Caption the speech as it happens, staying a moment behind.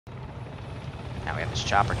Now we have this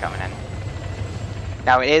chopper coming in.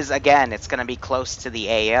 Now it is, again, it's going to be close to the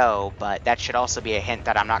AO, but that should also be a hint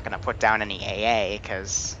that I'm not going to put down any AA,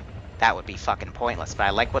 because that would be fucking pointless. But I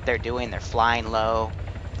like what they're doing. They're flying low.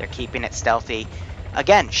 They're keeping it stealthy.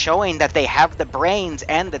 Again, showing that they have the brains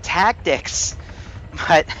and the tactics.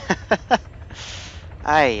 But,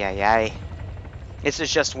 ay, ay, ay. This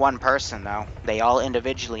is just one person, though. They all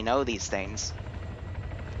individually know these things.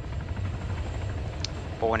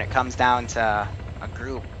 But when it comes down to a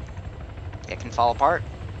group, it can fall apart.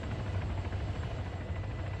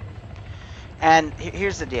 And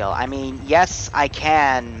here's the deal. I mean, yes, I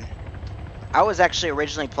can. I was actually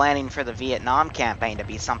originally planning for the Vietnam campaign to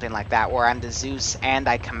be something like that, where I'm the Zeus and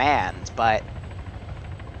I command, but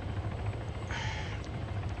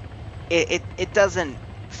it doesn't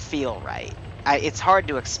feel right. It's hard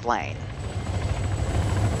to explain.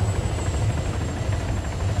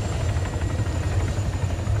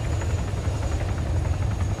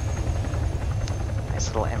 Nice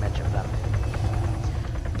little image of them.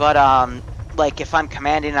 But like if I'm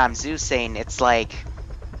commanding and I'm Zeusing, it's like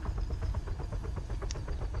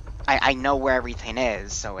I know where everything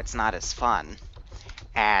is, so it's not as fun.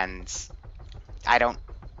 And I don't.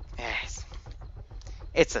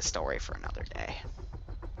 It's a story for another day.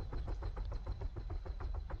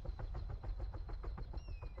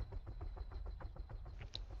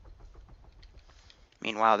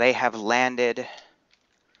 Meanwhile, they have landed.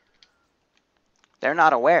 They're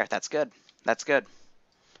not aware. That's good. That's good.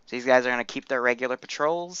 So these guys are going to keep their regular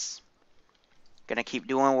patrols. Going to keep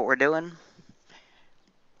doing what we're doing.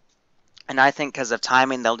 And I think because of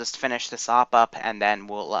timing, they'll just finish this op up, and then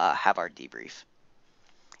we'll have our debrief.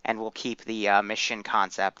 And we'll keep the mission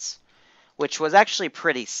concepts, which was actually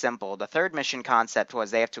pretty simple. The third mission concept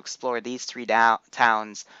was they have to explore these three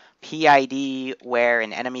towns, PID where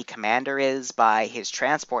an enemy commander is by his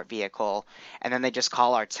transport vehicle, and then they just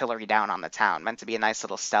call artillery down on the town. Meant to be a nice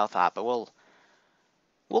little stealth op, but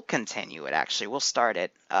we'll continue it, actually. We'll start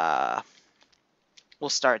it. We'll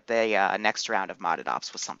start the next round of modded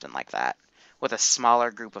ops with something like that, with a smaller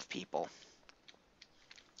group of people.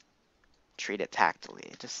 Treat it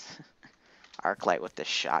tactily. Just arc light with this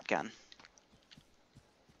shotgun.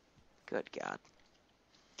 Good God.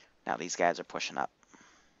 Now these guys are pushing up.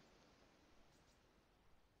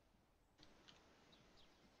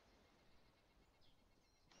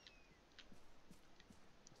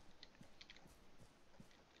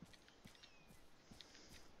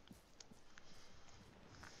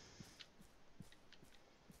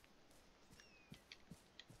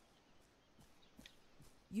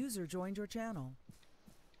 User joined your channel.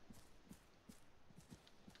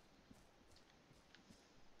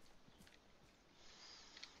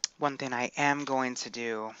 One thing I am going to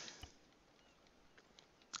do,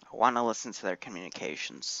 I want to listen to their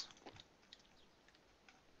communications.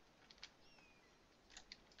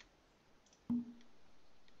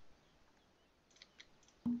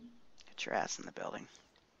 Get your ass in the building.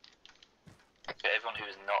 Okay, everyone who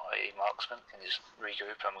is not a marksman can just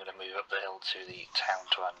regroup. I'm going to move up the hill to the town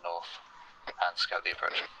to our north and scout the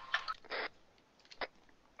approach.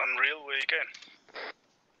 Unreal, where are you going?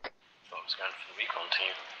 So I'm just going for the recon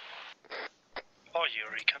team. Are you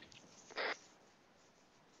a recon?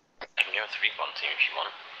 I can go with the recon team if you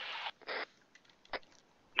want.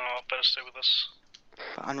 No, better stay with us.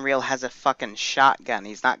 But Unreal has a fucking shotgun.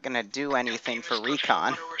 He's not going to do anything for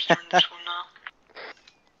recon.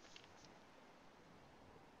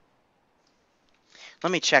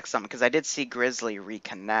 Let me check something, because I did see Grizzly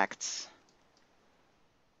reconnect.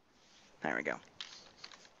 There we go.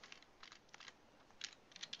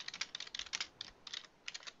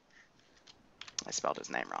 I spelled his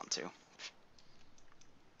name wrong, too.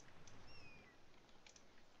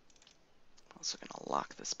 Also going to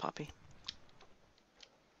lock this puppy.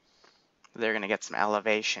 They're going to get some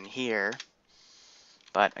elevation here.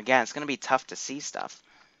 But, again, it's going to be tough to see stuff.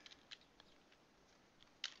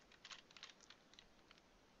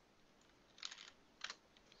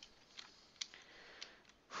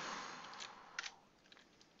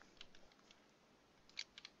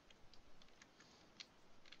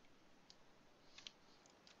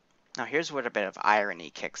 Now here's where a bit of irony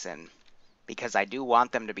kicks in, because I do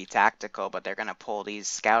want them to be tactical, but they're going to pull these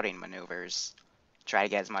scouting maneuvers, try to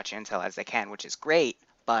get as much intel as they can, which is great,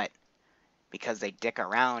 but because they dick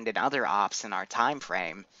around in other ops in our time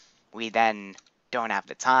frame, we then don't have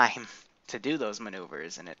the time to do those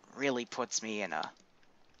maneuvers, and it really puts me in a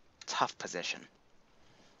tough position.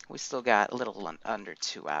 We still got a little under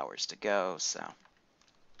 2 hours to go, so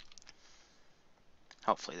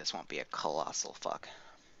hopefully this won't be a colossal fuck.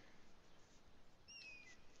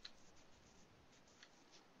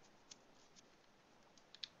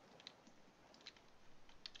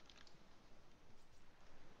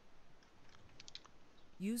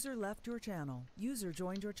 User left your channel. User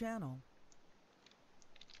joined your channel.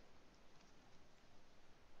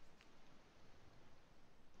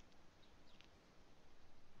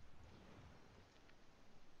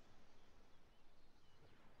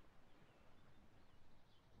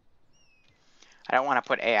 I don't want to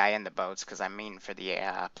put AI in the boats because I mean for the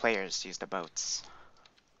players to use the boats.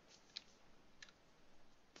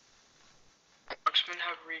 Marksmen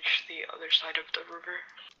have reached the other side of the river,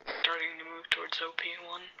 starting to move towards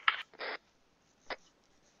OP1.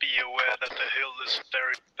 Be aware that the hill is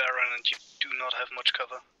very barren and you do not have much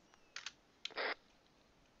cover.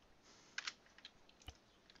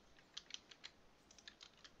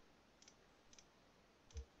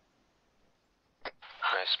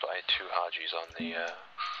 I spy 2 Hajis on the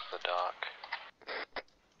dock.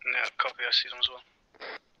 Yeah, copy, I see them as well.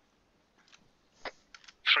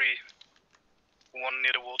 3. 1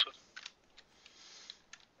 near the water.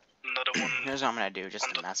 Another one Here's what I'm gonna do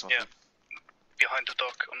just to mess with them. behind the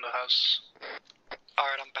dock on the house.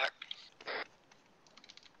 Alright, I'm back.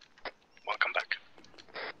 Welcome back.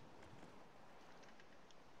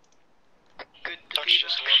 Good to Don't be you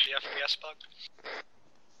just back. love the FPS bug?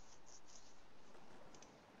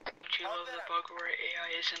 Don't you love the bug where AI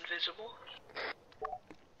is invisible?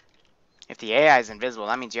 If the AI is invisible,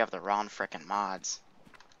 that means you have the wrong frickin' mods.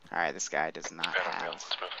 Alright, this guy does not have.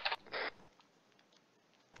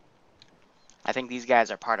 I think these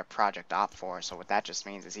guys are part of Project Op4, so what that just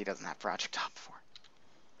means is he doesn't have Project Op4.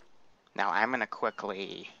 Now I'm going to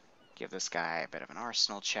quickly give this guy a bit of an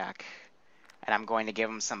arsenal check, and I'm going to give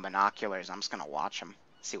him some binoculars. I'm just going to watch them,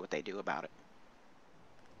 see what they do about it.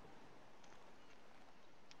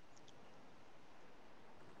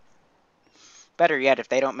 Better yet, if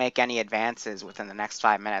they don't make any advances within the next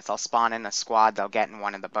 5 minutes, I'll spawn in a squad, they'll get in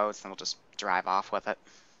one of the boats, and we'll just drive off with it.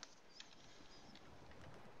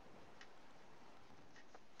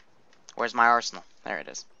 Where's my arsenal? There it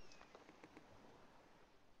is.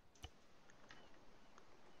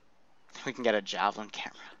 We can get a javelin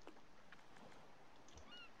camera.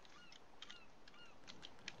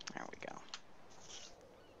 There we go.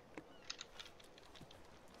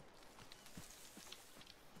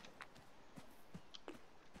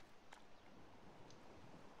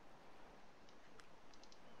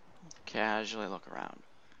 Casually look around.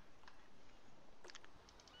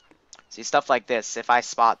 See, stuff like this, if I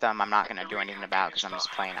spot them, I'm not going to do anything about it because I'm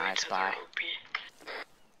just playing I Spy.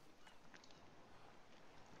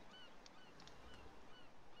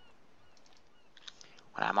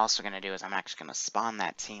 What I'm also going to do is I'm actually going to spawn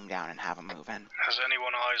that team down and have them move in. Has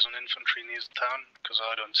anyone eyes on infantry near the town? Because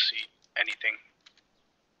I don't see anything.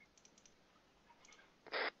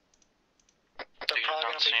 They're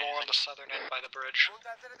probably going to be more on the southern end by the bridge.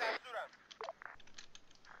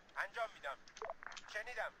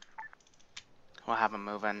 We'll have them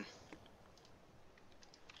move in.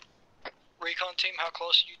 Recon team, how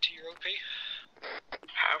close are you to your OP?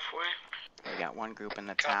 Halfway. We got one group in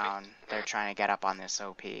the Copy. town. They're trying to get up on this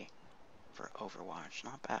OP for Overwatch.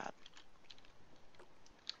 Not bad.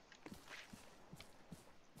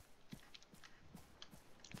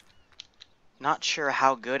 Not sure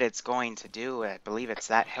how good it's going to do. I believe it's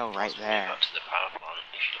that hill right there.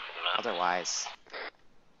 Otherwise.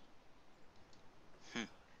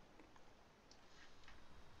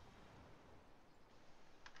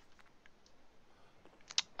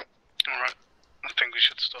 Alright, I think we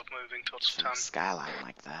should start moving towards From town. the skyline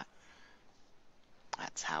like that.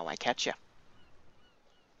 That's how I catch you.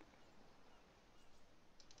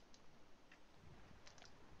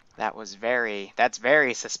 That's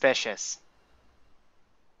very suspicious.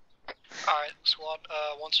 Alright, squad,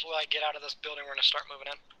 once I get out of this building, we're going to start moving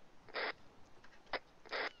in.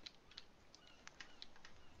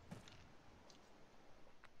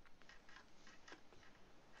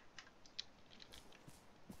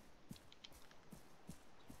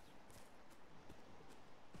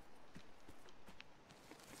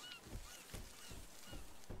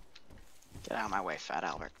 Get out of my way, Fat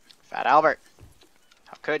Albert. Fat Albert!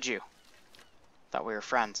 How could you? Thought we were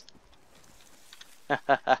friends.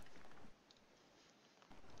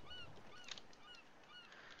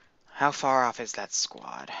 How far off is that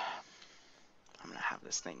squad? I'm gonna have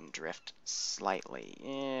this thing drift slightly.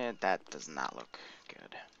 That does not look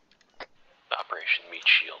good. Operation Meat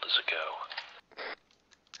Shield is a go.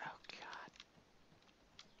 Oh,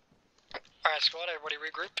 God. Alright, squad, everybody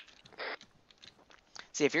regroup.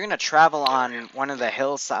 See, if you're gonna travel on one of the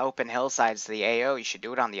open hillsides to the AO, you should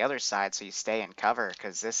do it on the other side so you stay in cover,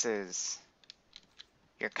 because this is...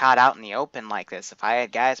 You're caught out in the open like this. If I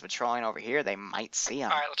had guys patrolling over here, they might see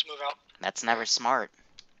them. Alright, let's move out. That's never smart.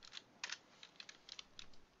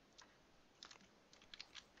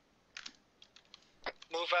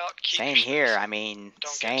 Move out. Keep Same your here. space. I mean, Don't get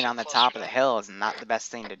staying too on the close top to of the them. hill is not the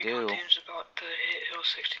best thing to The do. contain's about to hit Hill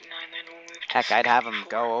 69, then we'll move to Heck, I'd have them 64.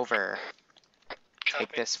 go over, take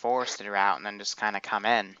Copy. this forested route, and then just kind of come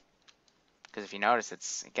in. Because if you notice,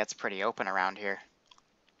 it gets pretty open around here.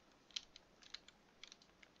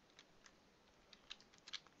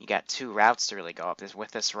 You got two routes to really go up. This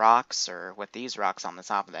with this rocks or with these rocks on the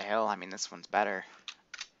top of the hill. I mean, this one's better.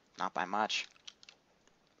 Not by much.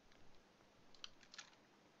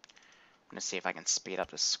 I'm gonna see if I can speed up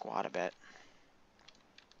the squad a bit.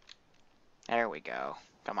 There we go.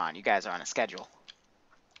 Come on, you guys are on a schedule.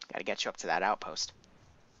 Gotta get you up to that outpost.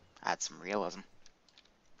 Add some realism.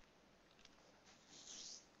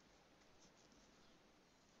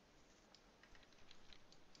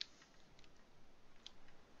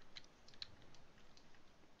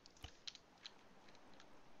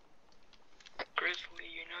 Grizzly,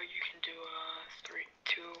 you know you can do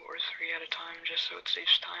 2 or 3 at a time just so it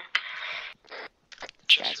saves time.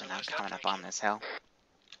 These guys are not coming up on this hill.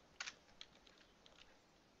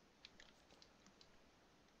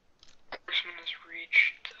 Horseman has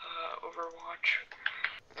reached Overwatch.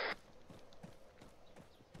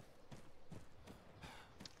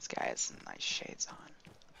 This guy has some nice shades on.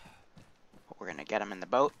 But we're gonna get him in the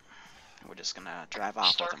boat. We're just gonna drive off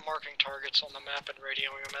Start with him. marking targets on the map and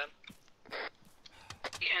radioing them in.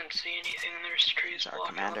 You can't see anything, and there's trees There's our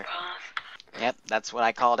blocking commander. the path. Yep, that's what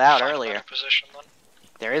I called out Find a earlier. better position then.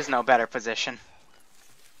 There is no better position.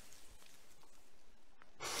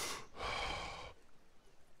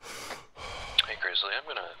 Hey Grizzly, I'm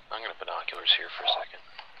gonna binoculars here for a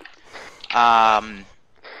second.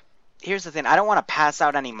 Here's the thing. I don't want to pass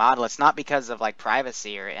out any model. It's not because of like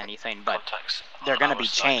privacy or anything, but Contacts they're on gonna our be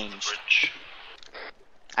side of the changed. bridge.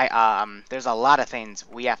 There's a lot of things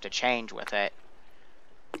we have to change with it,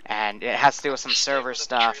 and it has to do with some Stay server within the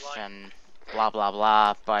stuff tree line. and blah blah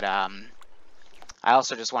blah. But I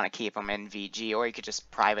also just want to keep them in VG, or you could just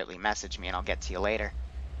privately message me and I'll get to you later.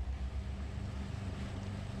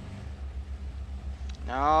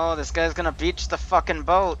 No, this guy's gonna beach the fucking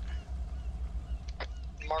boat.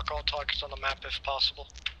 Mark all targets on the map if possible.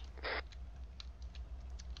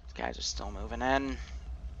 These guys are still moving in.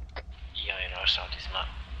 Yeah, I know, I saw this map.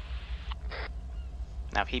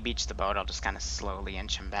 Now if he beached the boat, I'll just kind of slowly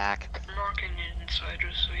inch him back. I'm marking it inside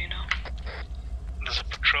just so you know. There's a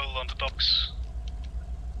patrol on the docks.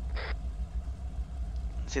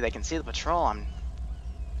 See, they can see the patrol. I'm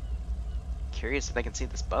curious if they can see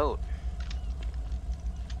this boat.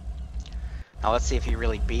 Now let's see if he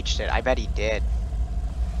really beached it. I bet he did.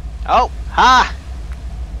 Oh! Ha!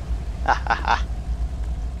 Ha ha ha.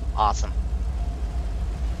 Awesome.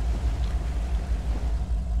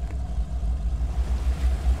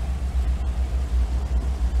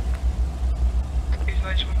 These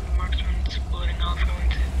guys, one of the marksmen splitting off, going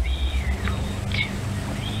to the hill to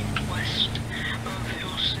the west of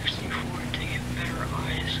Hill 64 to get better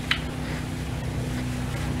eyes.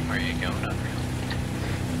 Where are you going,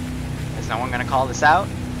 Unreal? Is no one gonna call this out?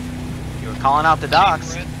 You were calling out the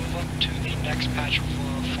docks. Red, move up to the next patch of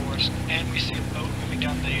forest, and we see a boat moving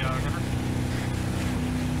down the river.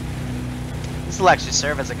 This will actually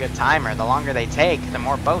serve as a good timer. The longer they take, the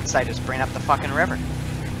more boats I just bring up the fucking river.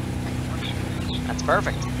 That's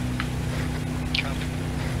perfect. Copy.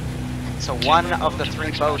 So Team one Red, of move the to 3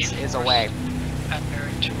 next boats patch of is forest away. At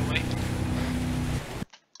bearing 208.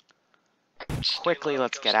 Stay Quickly, low,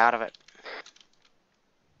 let's goes get out of it.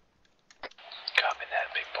 Copy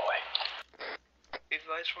that, big boy. The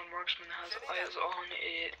advice one marksman has eyes on,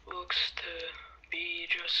 it looks to be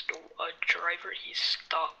just a driver. He's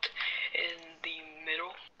stopped in the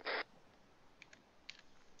middle.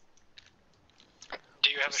 Do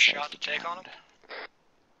you have a shot to take on him?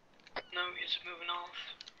 No, he's moving off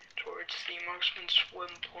towards the marksman's swim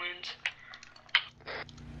point.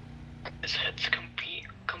 His head's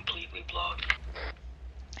completely blocked.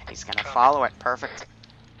 And he's gonna follow it. Perfect.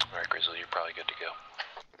 Alright, Grizzly, you're probably good to go.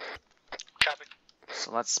 Copy.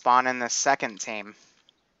 So let's spawn in the second team.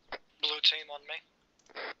 Blue team on me.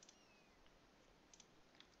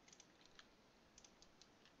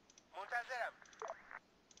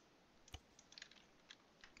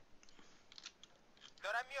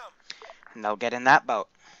 And they'll get in that boat.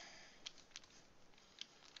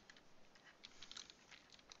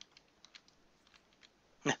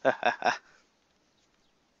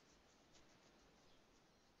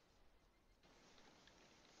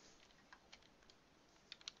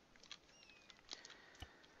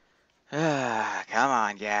 Come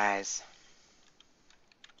on, guys.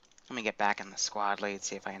 Let me get back in the squad lead,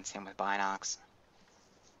 see if I can see him with binocs.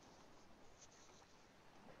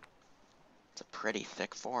 It's a pretty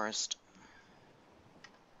thick forest.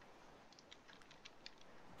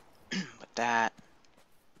 got that.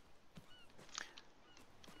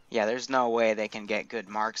 Yeah, there's no way they can get good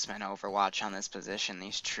marksman Overwatch on this position.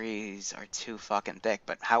 These trees are too fucking thick,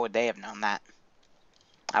 but how would they have known that?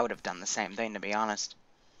 I would have done the same thing, to be honest.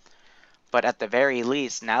 But at the very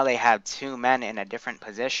least, now they have 2 men in a different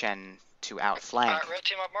position to outflank. Alright, red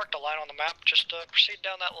team, I've marked a line on the map. Just proceed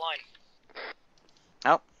down that line.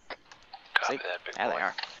 Oh. Copy See? that, big There boy. they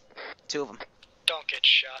are. 2 of them. Don't get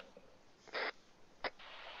shot.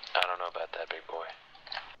 I don't know about that, big boy.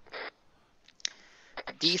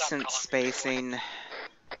 Decent spacing.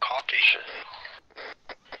 Cocky.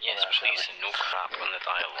 Yes, please, no crap on the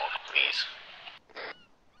dialogue, please.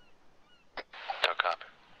 No copy.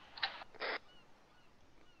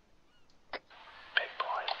 Big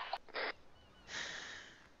boy.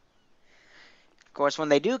 Of course, when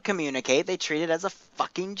they do communicate, they treat it as a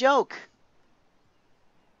fucking joke.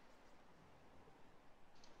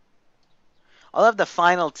 I'll have the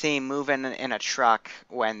final team move in a truck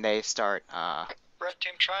when they start Red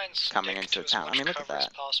team, try and coming stick into to the town. as I much mean, look at cover as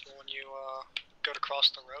that. possible when you go to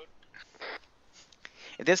cross the road.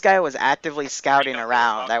 If this guy was actively scouting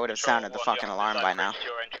around, that would have sounded the fucking alarm by now.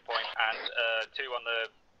 Your entry point, and 2 on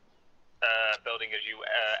the building as you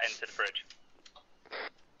enter the bridge.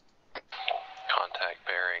 Contact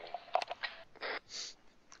bearing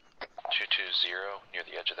 220 near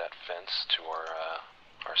the edge of that fence to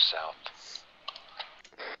our south.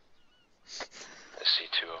 I see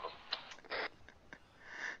 2 of them.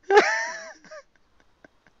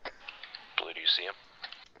 Blue, do you see him?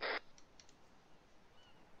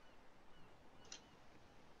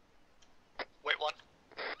 Wait, one.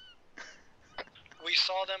 We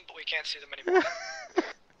saw them, but we can't see them anymore. I'm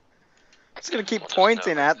just gonna keep Well, just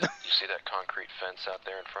pointing know at that- them. You see that concrete fence out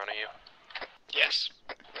there in front of you? Yes.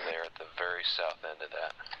 They're at the very south end of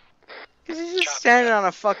that. Cause he's just standing on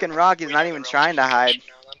a fucking rock. He's We not have even the trying to hide. relative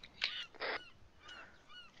now, then.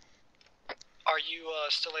 Are you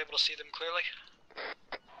still able to see them clearly?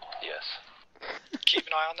 Yes. Keep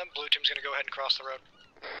an eye on them. Blue team's gonna go ahead and cross the road.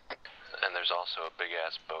 And there's also a big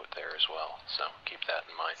ass boat there as well, so keep that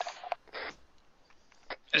in mind.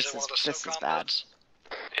 Is This it one of the is SOCOM bad. boats?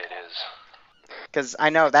 It is. Because I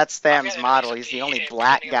know that's Tham's Okay, model. at He's the the only beginning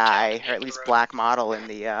black of the town, guy, at the or end at of the least road. black model in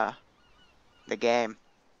the game.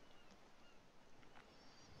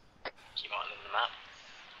 Keep on the map.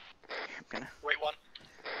 I'm gonna. Wait, one.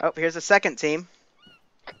 Oh, here's a second team.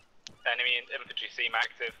 Enemy infantry seem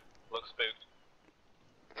active. Look spooked.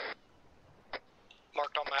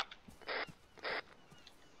 Marked on map.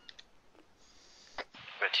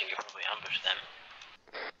 Red team can probably ambush them.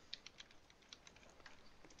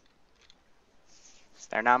 So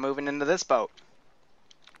they're now moving into this boat.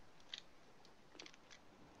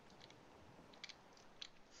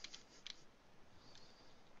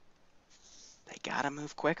 They gotta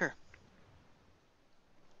move quicker.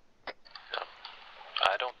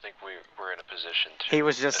 I don't think we're in a position to. He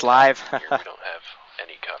was just attack live. here. We don't have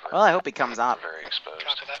any cover. Well, I hope he comes up. We're very exposed.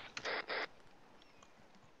 Copy that.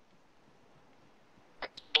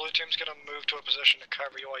 Blue team's gonna move to a position to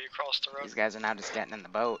cover you while you cross the road. These guys are now just getting in the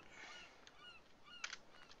boat.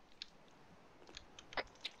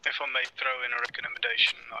 If I may throw in a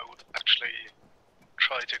recommendation, I would actually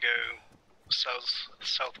try to go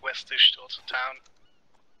southwestish towards the town.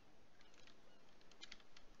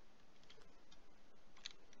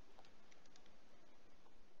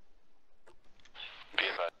 Be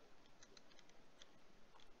advised.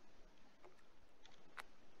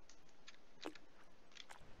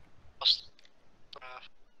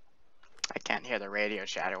 I can't hear the radio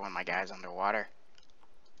chatter when my guy's underwater.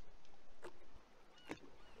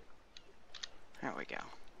 There we go.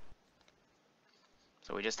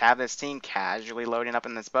 So we just have this team casually loading up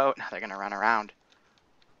in this boat. Now they're gonna run around.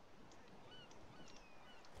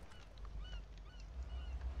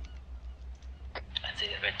 I'd say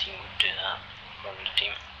the red team would do that. Run the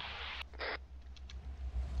team.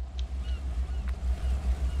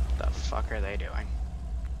 What the fuck are they doing?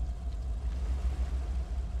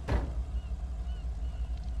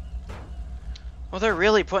 Well, they're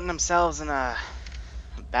really putting themselves in a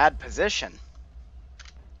bad position.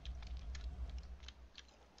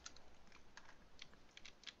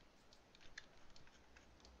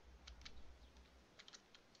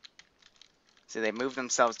 See, they moved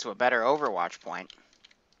themselves to a better Overwatch point.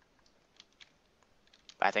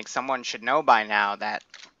 But I think someone should know by now that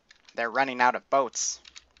they're running out of boats.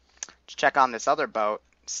 Let's check on this other boat.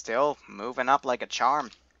 Still moving up like a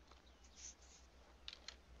charm.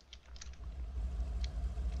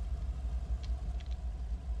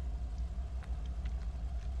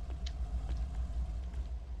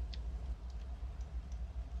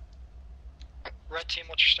 Red team,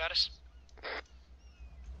 what's your status?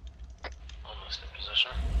 sir.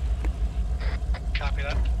 Copy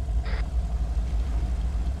that.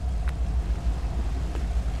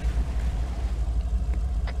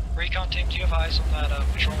 Recon team, do you have eyes on that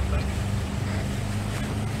patrolling boat?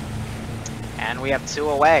 And we have 2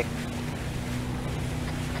 away.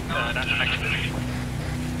 That's the next position.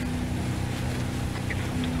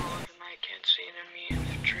 I can't see enemy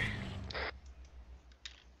infantry.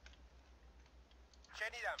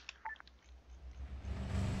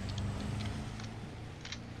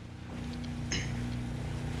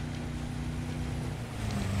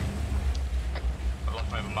 I've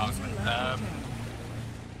lost my User marksman. left your channel.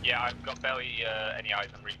 Yeah, I've got barely any eyes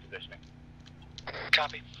on repositioning.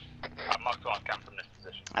 Copy. I've marked one camp from this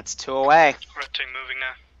position. That's 2 away. Red team moving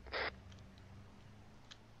now.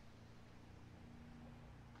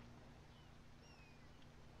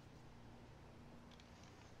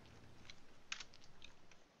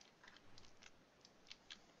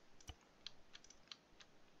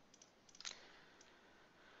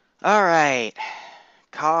 Alright.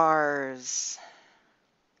 Cars.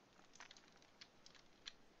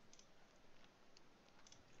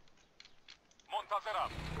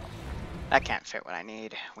 That can't fit what I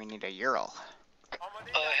need. We need a Ural.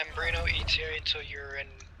 Hembrino, ETA until you're in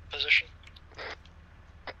position.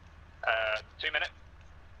 2 minutes.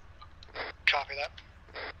 Copy that.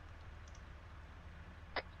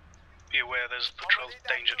 Be aware there's a patrol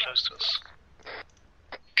danger close to us.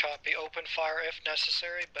 Copy. Open fire if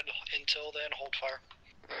necessary, but until then, hold fire.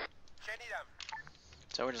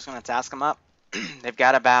 So we're just gonna task them up. They've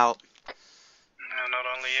got about No, not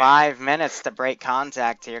only 5 minutes to break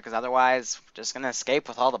contact here, because otherwise we're just gonna escape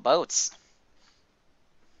with all the boats.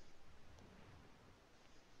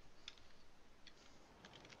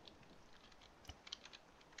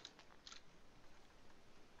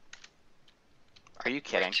 Are you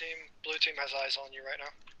kidding? Red team, blue team has eyes on you right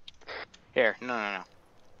now. Here, no.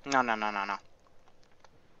 No.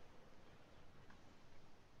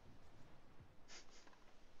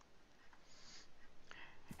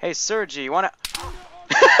 Hey, Sergi, you wanna...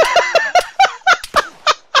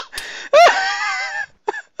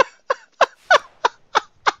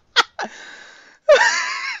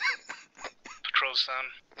 patrols down.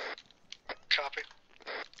 Copy.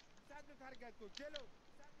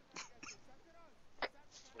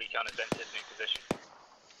 Recon has entered new position.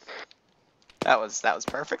 That was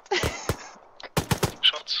perfect.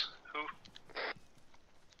 Shots. Who?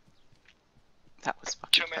 That was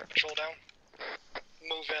fucking 2-man perfect. patrol down.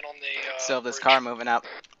 Move in on the Still have this bridge. car moving up.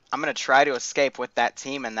 I'm gonna try to escape with that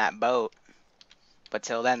team and that boat. But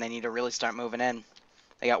till then, they need to really start moving in.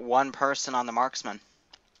 They got 1 person on the marksman.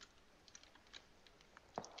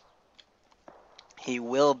 He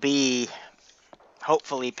will be,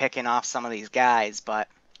 hopefully, picking off some of these guys, but...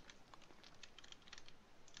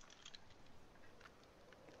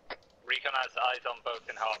 Recon has eyes on both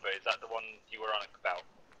in harbour. Is that the one you were on about?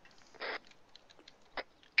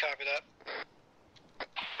 Copy that.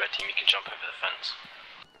 Red team, you can jump over the fence.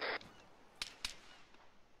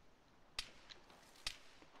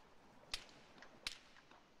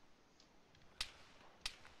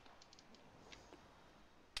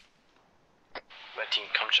 Red team,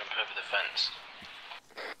 come jump over the fence.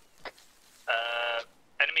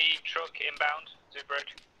 Enemy truck inbound to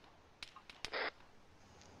bridge.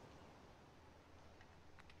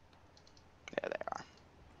 There they are.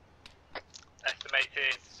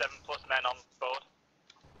 Estimated 7+ men on board.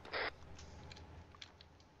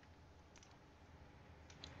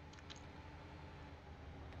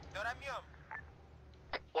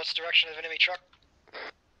 What's the direction of enemy truck?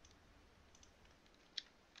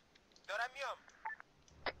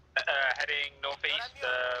 Heading northeast,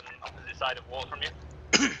 opposite side of water from you.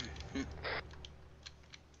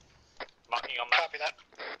 Marking on map. Copy that.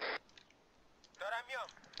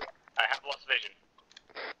 I have lost vision.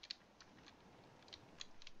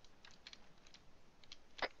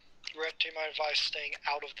 Red team, I advise staying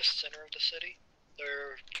out of the center of the city.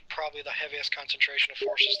 They're probably the heaviest concentration of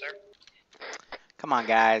forces there. Come on,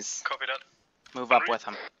 guys. Copy that. Move up with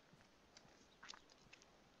them.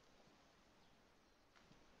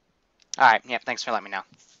 Alright, yep, thanks for letting me know.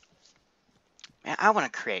 Man, I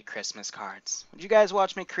want to create Christmas cards. Would you guys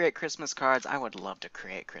watch me create Christmas cards? I would love to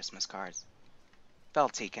create Christmas cards.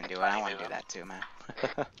 Belty can do it. I want to do that too, man.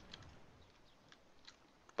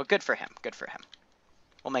 But good for him. Good for him.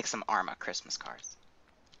 We'll make some Arma Christmas cards.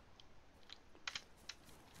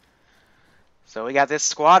 So we got this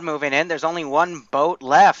squad moving in. There's only 1 boat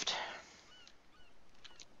left.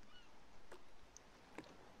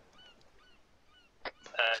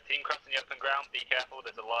 Team crossing the open ground, be careful,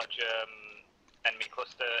 there's a large enemy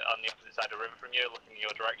cluster on the opposite side of the river from you, looking in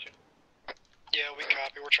your direction. Yeah, we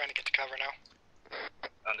copy. We're trying to get to cover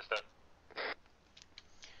now. Understood.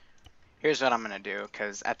 Here's what I'm gonna do,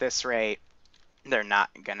 because at this rate, they're not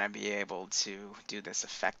gonna be able to do this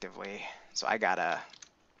effectively. So I gotta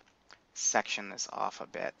section this off a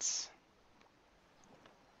bit.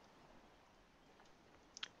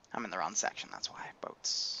 I'm in the wrong section, that's why.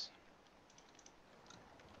 Boats.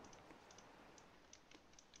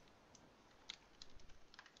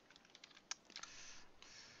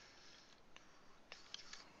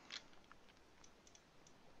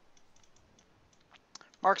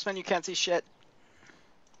 Marksman, you can't see shit.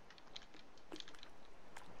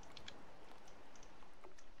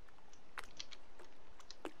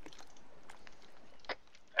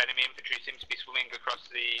 Enemy infantry seems to be swimming across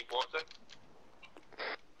the water.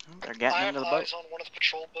 They're getting I have into the boat. eyes on one of the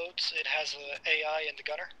patrol boats. It has a AI and the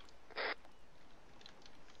gunner.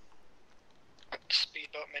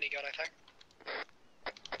 Speedboat minigun, I think.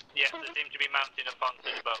 Yes, they seem to be mounting up onto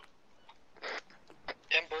the boat.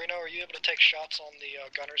 Embrino, are you able to take shots on the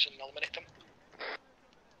gunners and eliminate them?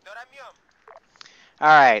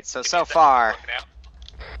 Alright, so Give me a second, far, working out.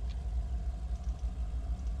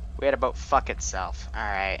 we had a boat fuck itself.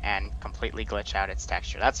 Alright, and completely glitch out its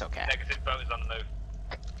texture. That's okay. Negative boat is on the move.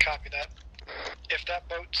 Copy that. If that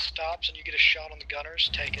boat stops and you get a shot on the gunners,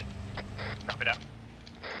 take it. Copy that.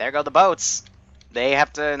 There go the boats. They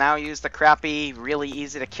have to now use the crappy, really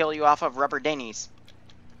easy to kill you off of rubber dinghies.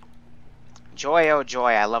 Joy, oh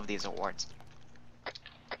joy, I love these awards.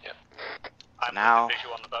 I'm Now- with the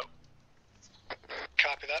visual on the boat.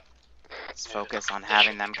 Copy that. Let's focus on They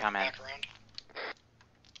having should them be come coming in. back around.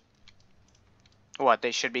 What,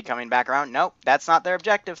 they should be coming back around? Nope, that's not their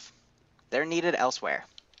objective. They're needed elsewhere.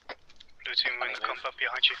 Blue team, we're gonna come up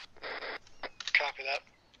behind you. Copy that.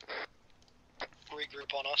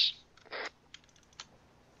 Regroup on us.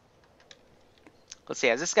 Let's see,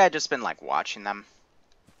 has this guy just been, like, watching them?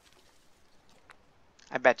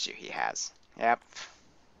 I bet you he has. Yep.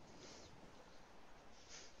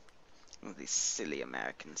 These silly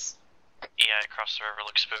Americans. Yeah, across the river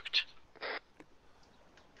looks spooked.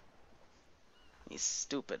 These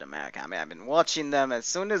stupid Americans. I mean, I've been watching them as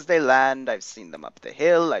soon as they land. I've seen them up the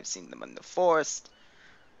hill. I've seen them in the forest.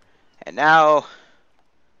 And now,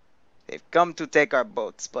 they've come to take our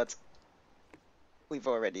boats, but we've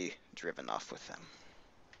already driven off with them.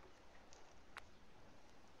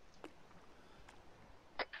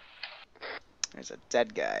 There's a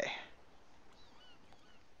dead guy.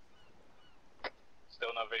 Still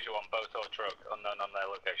no visual on boat or truck, unknown on their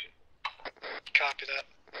location. Copy that.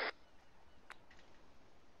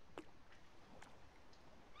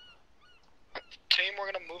 Team,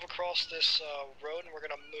 we're gonna move across this road and we're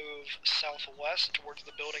gonna move southwest towards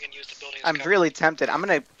the building and use the building as I'm cover. really tempted. I'm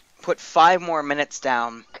going to put 5 more minutes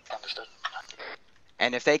down. Understood.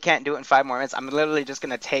 And if they can't do it in 5 more minutes, I'm literally just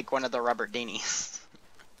going to take one of the rubber dinghies.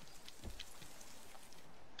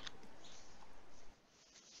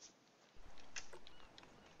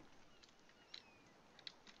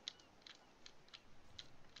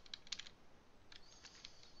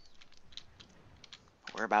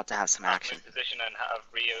 We're about to have some action. I'm in position and have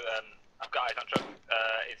I've got eyes on truck.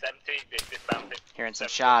 It's empty. It's dismounted. Hearing some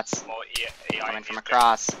It's shots more EI coming from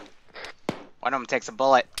across. One of them takes a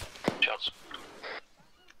bullet. Shots.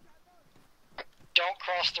 Don't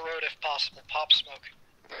cross the road if possible. Pop smoke.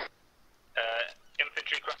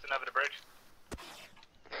 Infantry crossing over the bridge.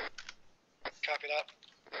 Copy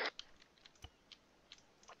that.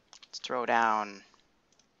 Let's throw down.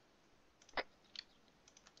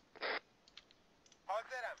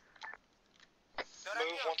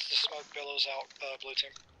 Move once the smoke billows out, blue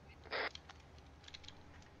team.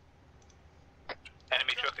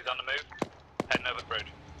 Enemy truck is on the move. Heading over the bridge.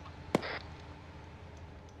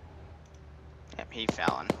 Yep, he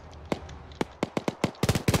fell in.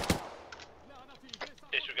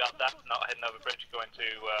 Disregard that. Not heading over the bridge. Going to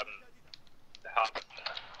the harbour.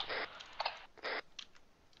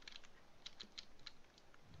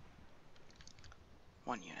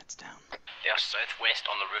 One unit's down. They are southwest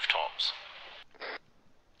on the rooftops.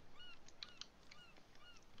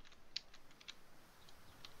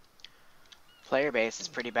 Player base is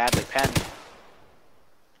pretty badly penned.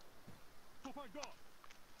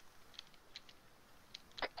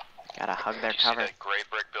 Gotta hug their Do you cover. see that gray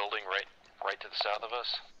brick building right to the south of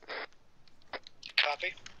us?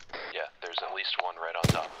 Copy. Yeah, there's at least one right on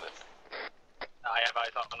top of it. I have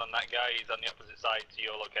eyes on that guy. He's on the opposite side to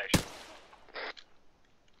your location.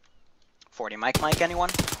 40 Mike, anyone?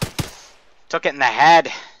 Took it in the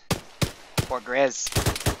head. Poor Grizz.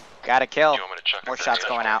 Gotta kill. Do you want me to chuck a More grenade shots at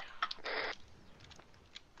going you? out.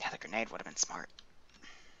 Yeah, the grenade would have been smart.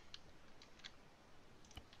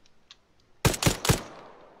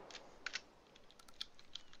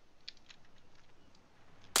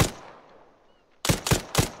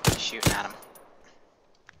 shooting at them.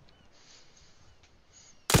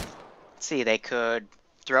 Let's see, they could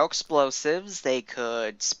throw explosives, they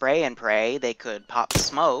could spray and pray, they could pop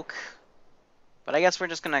smoke. But I guess we're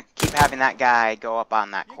just gonna keep having that guy go up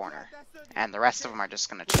on that corner. And the rest of them are just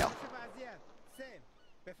gonna chill.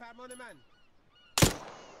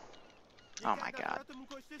 Oh my god.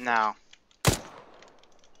 No.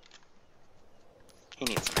 He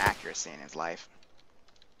needs some accuracy in his life.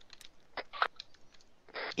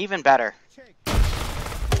 Even better.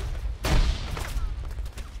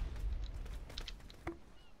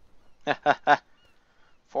 Hahaha.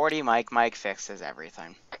 40 Mike fixes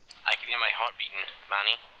everything. I can hear my heart beating,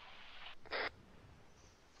 Manny.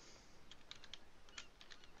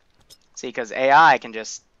 See, because AI can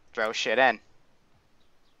just throw shit in.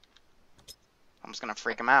 I'm just gonna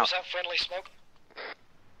freak him out. Was that friendly smoke?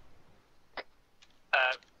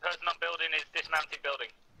 Person on building is dismounting building.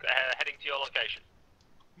 Heading to your location.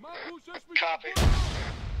 Copy.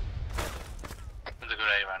 There's a good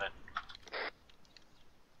A around it.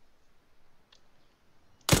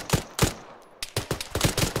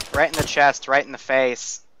 Right in the chest, right in the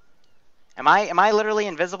face. Am I literally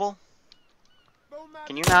invisible?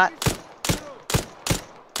 Can you not?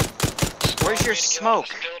 Where's your smoke?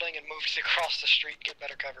 Building and move across the street and get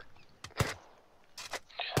better cover.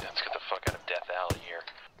 Let's get the fuck out of Death Alley here.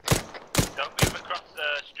 Don't move across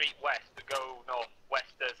the street west. Go north.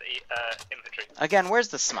 West there's infantry. Again, where's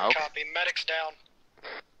the smoke? Copy. Medics down.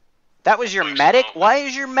 That was your medic? Why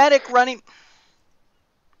is your medic running?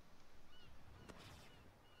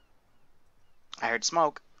 I heard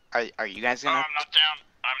smoke. Are you guys gonna? I'm not down.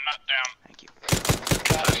 I'm not down. Thank you.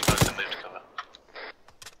 Smoke's and move to cover.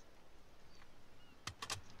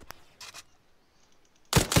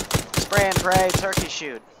 Spray and pray, turkey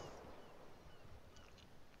shoot.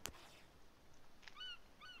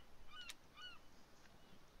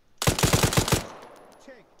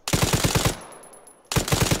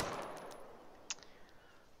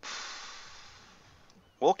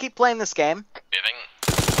 We'll keep playing this game. Giving.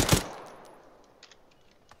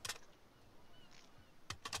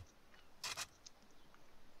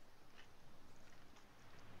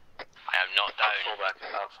 I am not down.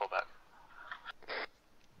 I'll fall back.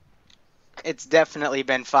 It's definitely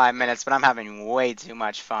been 5 minutes, but I'm having way too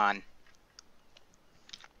much fun.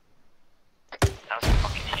 That was a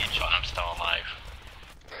fucking headshot and I'm still alive.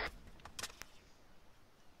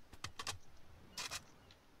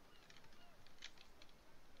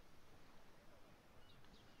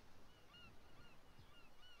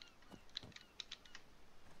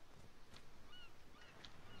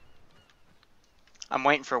 I'm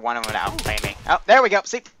waiting for one of them to outplay me. Oh, there we go.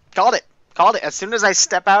 See, called it. Called it. As soon as I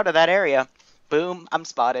step out of that area, boom, I'm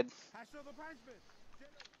spotted.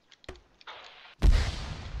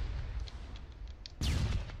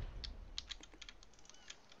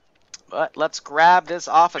 But let's grab this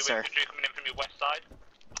officer. Infantry coming in from your west side.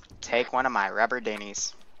 Take one of my rubber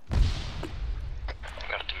dinnies. We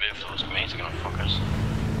have to move those grenades are gonna fuck us.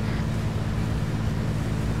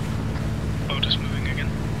 Boat is moving again.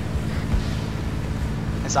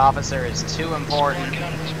 This officer is too important. Get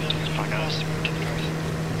out of this building. It's Fuck us. to the north.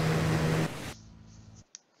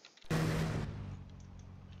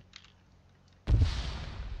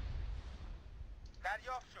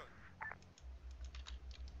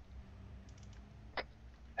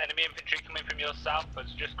 Enemy infantry coming from your south, but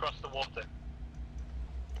it's just crossed the water.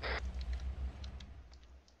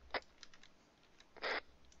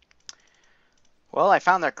 Well, I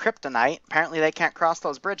found their kryptonite. Apparently they can't cross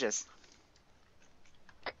those bridges.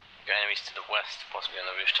 Got enemies to the west, possibly on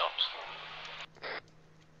the rooftops.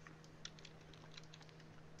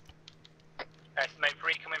 Estimate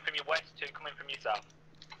 3 coming from your west, 2 coming from your south.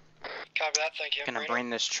 Copy that. Thank you. Gonna Marino. bring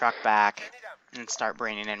this truck back and start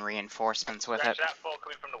bringing in reinforcements with it. Roger that, 4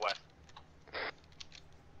 coming from the west.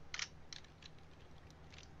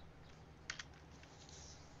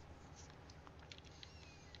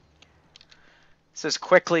 This is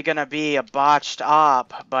quickly gonna be a botched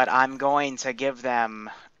op, but I'm going to give them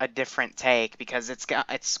a different take because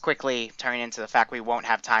it's quickly turning into the fact we won't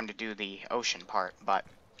have time to do the ocean part, but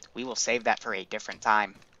we will save that for a different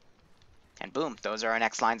time. And boom, those are our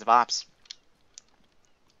next lines of ops.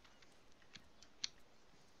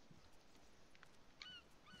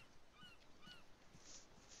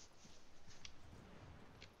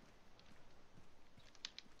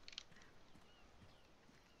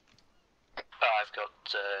 I've got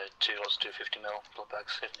 2 lots of 250mm blood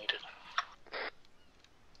bags if needed.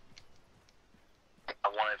 I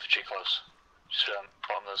want infantry close. Just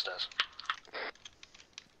bottom of those stairs.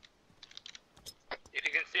 If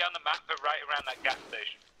you can see on the map, but right around that gas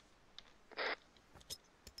station.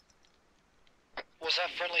 Was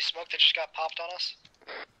that friendly smoke that just got popped on us?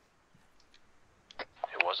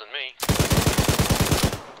 It wasn't me.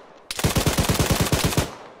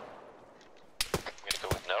 I'm gonna go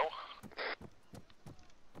with no.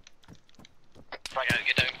 I gotta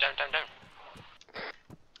get down.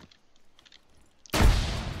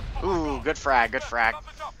 Ooh, good frag, good frag.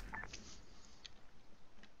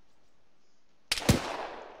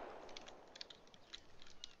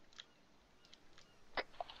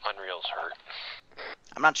 Unreal's hurt.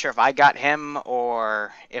 I'm not sure if I got him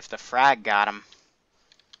or if the frag got him.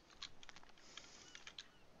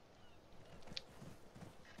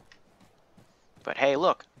 But hey,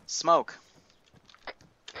 look, smoke.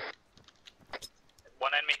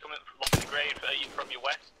 One enemy coming from the grave from your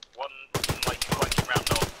west. One like flanking round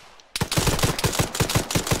north.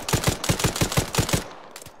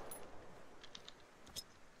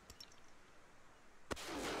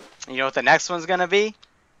 You know what the next one's gonna be?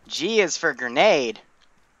 G is for grenade.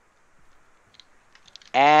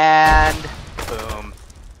 And boom.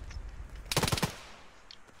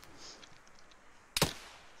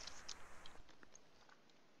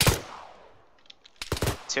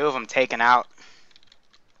 Two of them taken out.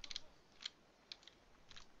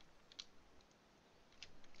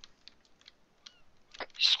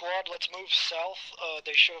 Squad, let's move south.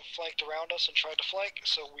 They should have flanked around us and tried to flank,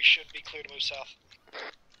 so we should be clear to move south.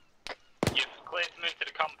 You've cleared to move to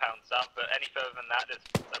the compound south, but any further than that, there's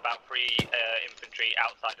about 3 infantry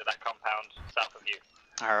outside of that compound south of you.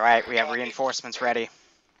 Alright, we have reinforcements ready.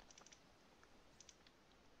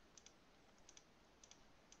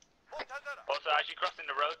 Also, as you're crossing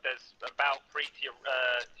the road, there's about 3 to your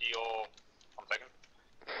 1 second.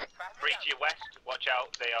 3 to your west. Watch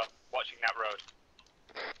out, they are watching that road.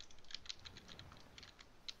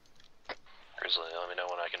 Grizzly, let me know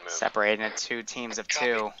when I can move. Separating into 2 teams of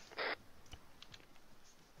 2.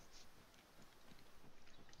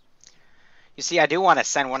 You see, I do want to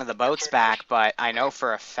send one of the boats back, but I know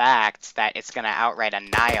for a fact that it's going to outright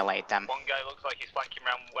annihilate them. One guy looks like he's flanking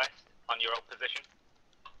around west on your old position.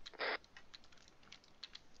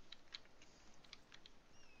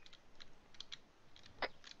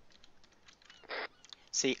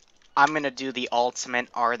 See, I'm going to do the ultimate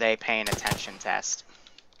are they paying attention test.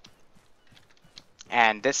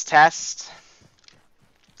 And this test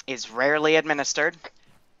is rarely administered.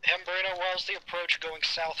 Hembrino, how's the approach going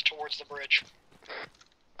south towards the bridge?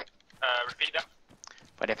 Repeat that.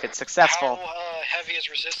 But if it's successful, How heavy is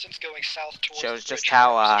resistance going south towards the shows bridge? just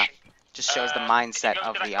how just shows the mindset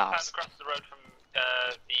of the ops. Across the road from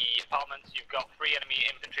the apartments, you've got 3 enemy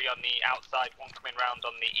infantry on the outside, 1 coming round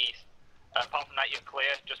on the east. Apart from that, you're clear.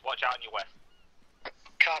 Just watch out on your west.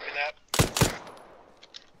 Copy that.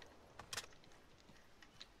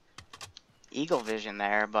 Eagle vision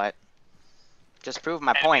there, but just prove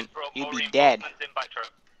my Enemies point. brought You'd more be dead. reinforcements in by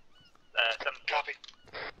truck. 7th floor. Copy.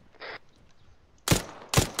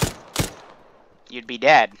 You'd be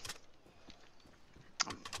dead.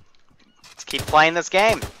 Let's keep playing this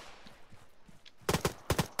game.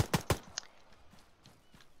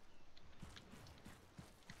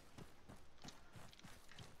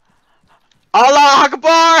 Allah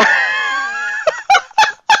Akbar!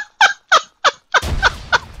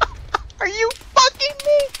 Are you fucking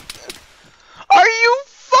me? Are you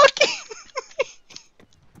fucking me?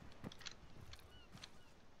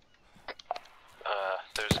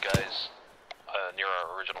 There's guys near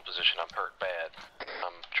our original position. I'm hurt bad.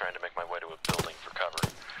 I'm trying to make my way to a building for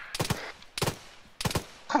cover.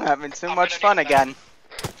 I'm having too much fun again.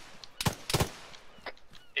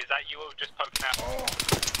 Is that you or just poking out?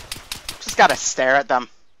 Just gotta stare at them.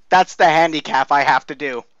 That's the handicap I have to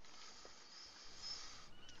do.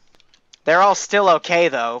 They're all still okay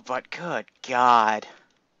though, but good God.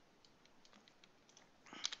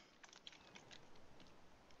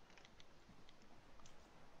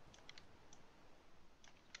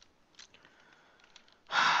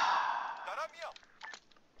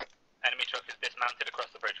 Enemy truck is dismounted across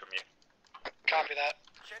the bridge from you. Copy that.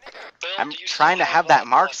 Bill, I'm do you trying to still have that blood?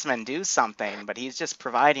 marksman do something, but he's just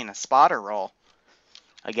providing a spotter role.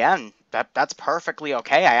 Again, that's perfectly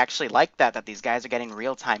okay. I actually like that these guys are getting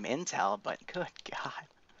real-time intel, but good God.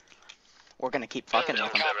 We're gonna keep fucking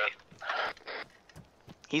with him.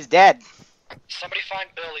 He's dead. Somebody find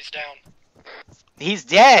Bill, he's down. He's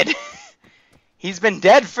dead! He's been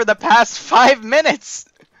dead for the past 5 minutes!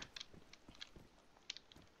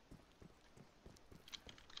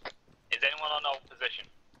 Is anyone on old position?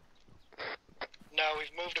 No,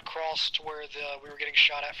 we've moved across to where we were getting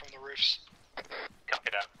shot at from the roofs. Copy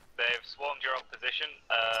that. They've swarmed your old position.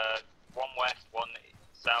 1 west, 1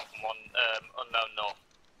 south, and 1 unknown north.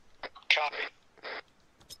 Copy.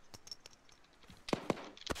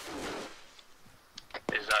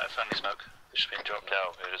 that a friendly smoke? It's just been dropped.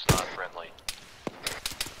 No, it is not friendly.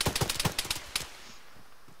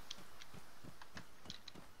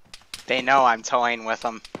 They know I'm toying with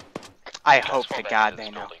them. I Guys, hope fall to back God into they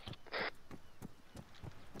this know. building.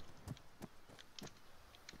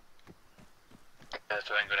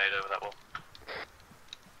 Throwing grenade over that wall.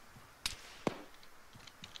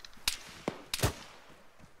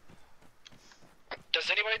 Does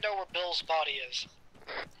anybody know where Bill's body is?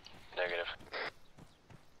 Negative.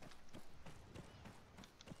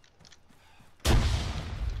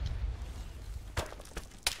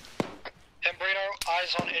 Embrino,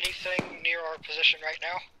 eyes on anything near our position right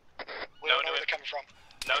now? We No, don't know no, where they're coming from.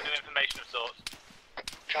 No new information of sorts.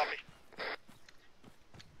 Copy.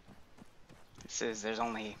 There's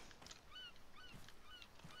only...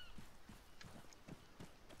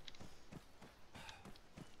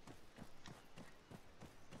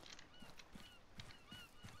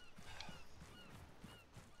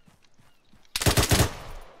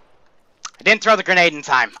 I didn't throw the grenade in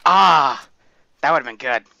time. Ah! That would have been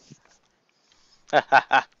good.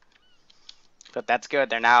 But that's good.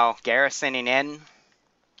 They're now garrisoning in.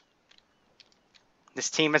 This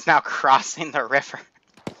team is now crossing the river.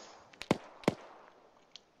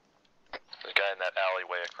 The guy in that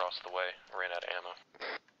alleyway across the way ran out of ammo.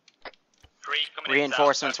 3 coming in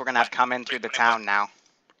Reinforcements south, we're going to have come in through the town now.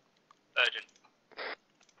 Urgent.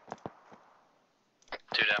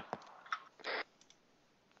 2 down.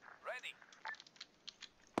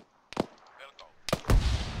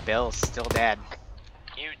 Bill's still dead.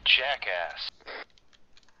 You jackass.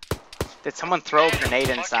 Did someone throw a grenade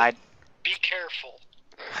inside? Be careful.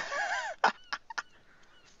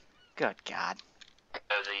 Good God. The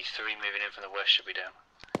 3 moving in from the west should be down.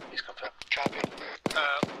 He's confirmed. Copy.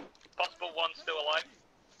 Possible one still alive.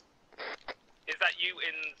 Is that you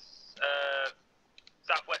in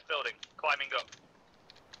southwest building, climbing up?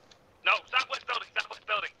 No, southwest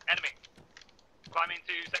building, enemy. Climbing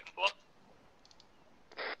to 2nd floor.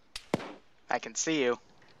 I can see you.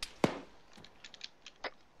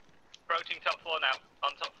 Approaching top floor now.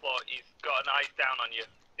 On top floor, he's got an eyes down on you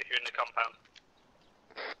if you're in the compound.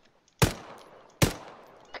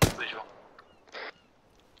 Visual.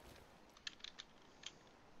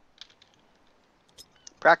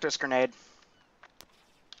 Practice grenade.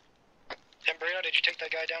 Embrino, did you take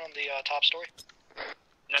that guy down on the top story?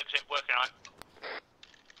 No, chip working on it.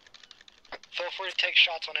 Feel free to take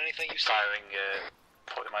shots on anything you see. Firing,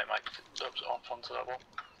 put my mic up onto that wall.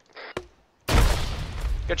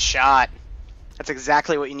 Good shot. That's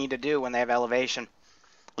exactly what you need to do when they have elevation.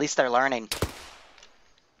 At least they're learning.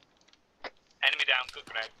 Enemy down, good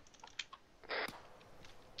grenade.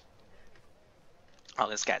 Oh,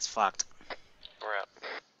 this guy's fucked. We're out.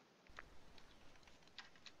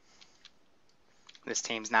 This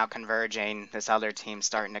team's now converging. This other team's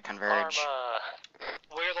starting to converge. Arma.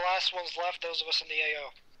 We're the last ones left, those of us in the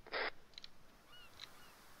AO.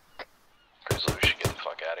 Grizzly, we should get the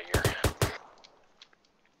fuck out of here.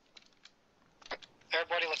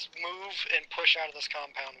 Everybody, let's move and push out of this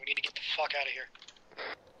compound. We need to get the fuck out of here.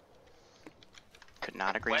 Could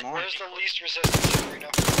not agree more. Where's the least resistance, Embrino?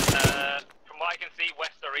 From what I can see,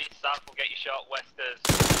 west or east, south will get you shot. West there's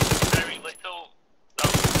very little. No,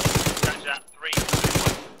 scratch that. 3,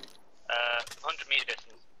 100 meter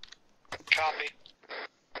distance. Copy.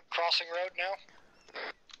 Crossing road now?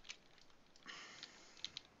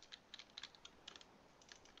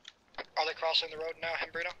 Are they crossing the road now,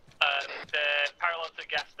 Embrino? They're parallel to the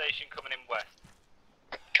gas station coming in west.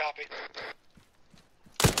 Copy.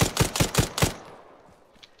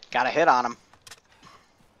 Got a hit on him.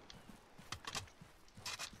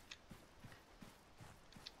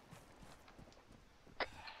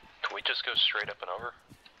 Can we just go straight up and over?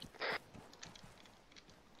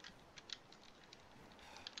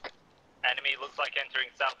 Enemy looks like entering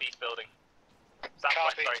southeast building.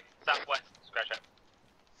 Southwest, Copy. sorry. Southwest, scratch out.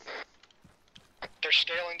 They're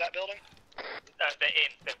scaling that building? They're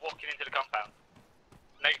in. They're walking into the compound.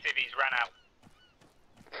 Negative, he's ran out.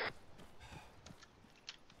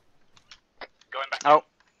 Going back. Oh,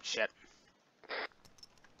 shit.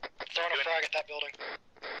 Throwing a frag at that building.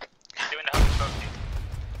 Doing the home focus.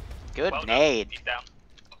 Good Well done. nade. He's down.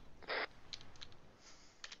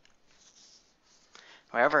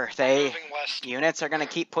 However, they Moving west. units are going to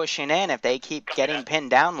keep pushing in if they keep Copy getting that.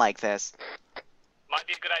 pinned down like this. Might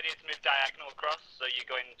be a good idea to move diagonal across, so you're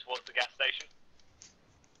going towards the gas station.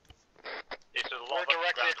 It's a lot We're of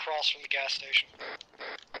directly ground. across from the gas station.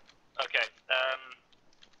 Okay,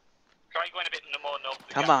 try going a bit more north of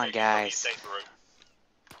the Come gas on, station, probably guys. a safer route.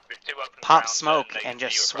 With 2 open Pop ground, smoke they and can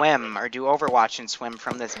just see you across the swim, road. or do Overwatch and swim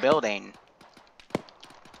from this building.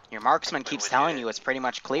 Your marksman keeps telling you it's pretty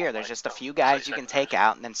much clear. There's just a few guys you can take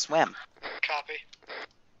out and then swim. Copy.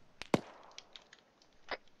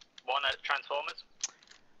 One at Transformers.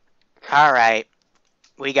 Alright.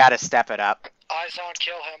 We gotta step it up. Eyes on,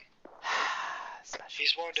 kill him.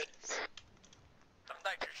 He's wounded.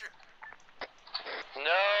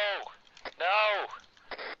 No! No!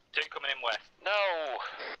 2 coming in west. No!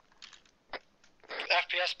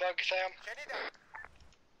 FPS bug, Sam.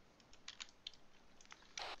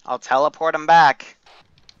 I'll teleport him back.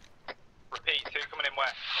 Repeat, 2 coming in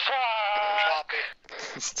west.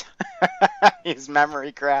 Copy. His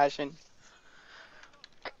memory crashing.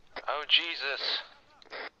 Oh, Jesus.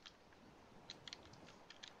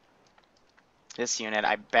 This unit,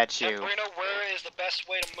 I bet you. Bruno, where is the best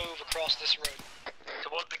way to move across this road?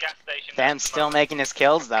 Towards the gas station. Van's still making his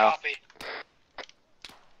kills though. Copy.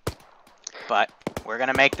 But we're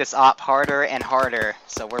gonna make this op harder and harder,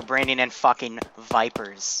 so we're bringing in fucking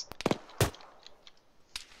Vipers.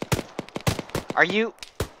 Are you...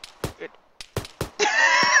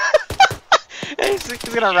 he's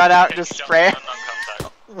gonna run out and just spray.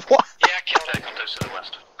 What? Yeah, killed him. Contact to the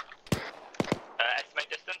west. Estimate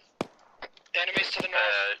distance. Enemies to the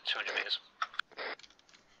north. 200 meters.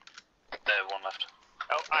 One left.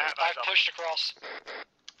 Oh, I have eyes I've on. pushed across.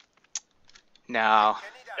 No.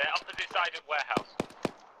 They're opposite side of warehouse.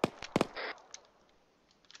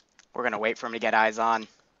 We're gonna wait for him to get eyes on.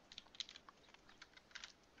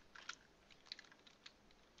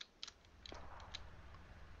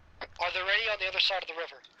 Are there any on the other side of the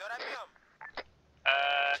river?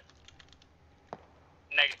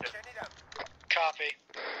 Negative. Copy.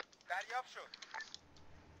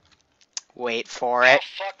 Wait for How it.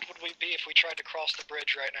 fucked would we be if we tried to cross the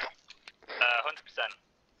bridge right now? 100%.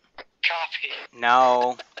 Copy.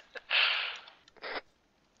 No.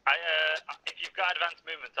 If you've got advanced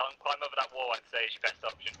movement on, climb over that wall, I'd say is your best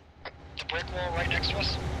option. The brick wall right next to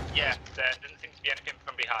us? Yeah, there doesn't seem to be anything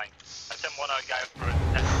from behind. I sent one other guy up for a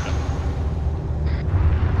test.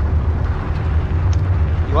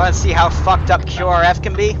 You wanna see how fucked up QRF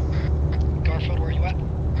can be? Garfield, where are you at?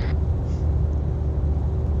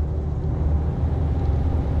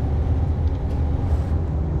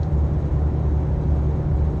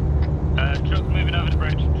 Truck moving over the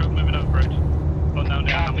bridge. Truck moving over the bridge. Oh no,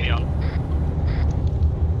 no, how many on?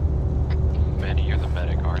 Manny, you're the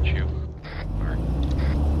medic, aren't you? Or...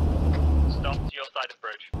 Stop to your side of the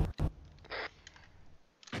bridge.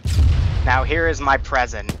 Now here is my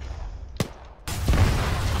present.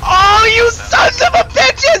 Oh, you sons of a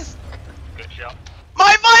bitches! Good shot.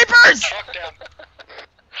 My Vipers! Truck down.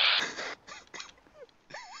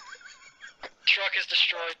 Truck is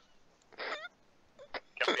destroyed.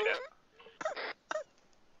 Copy that.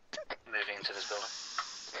 Moving into this building.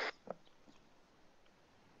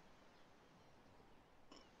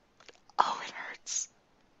 Oh, it hurts.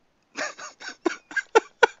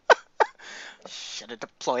 Should have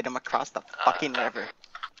deployed him across the fucking river.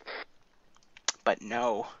 But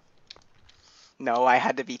no. No, I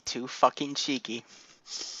had to be too fucking cheeky.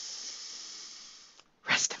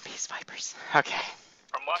 Rest in peace, Vipers. Okay.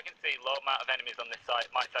 From what I can see, low amount of enemies on this side,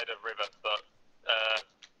 my side of the river, but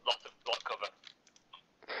lots of block cover.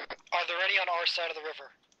 Are there any on our side of the river?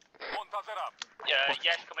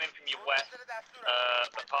 Yes, coming in from your west.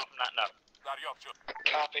 But apart from that, no.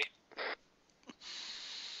 Copy.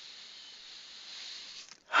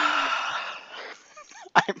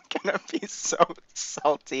 I'm gonna be so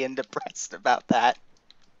salty and depressed about that.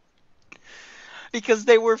 Because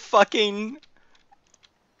they were fucking...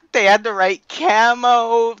 They had the right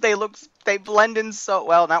camo, they blend in so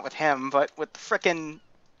well, not with him, but with the frickin'...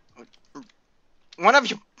 One of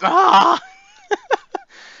you... Ah!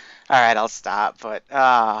 Alright, I'll stop, but...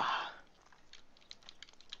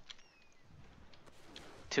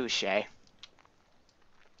 Touche. And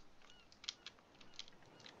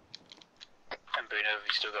Bruno, have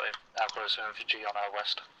you still got outpost infantry on our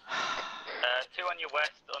west? 2 on your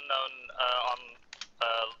west, unknown on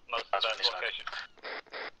most of That's those locations.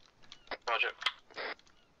 Roger.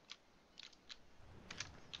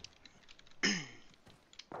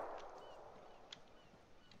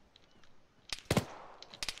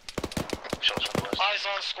 Shots from the west. Eyes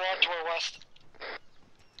on squad to our west.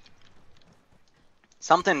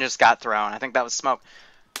 Something just got thrown. I think that was smoke.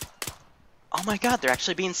 Oh my god, they're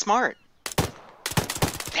actually being smart.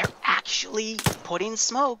 They're actually putting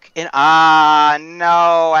smoke in. Ah,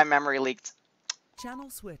 no, I memory leaked. Channel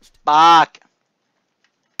switched. Fuck.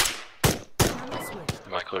 Channel switched.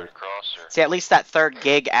 Am I cleared across, or...? See, at least that 3rd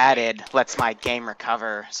gig added lets my game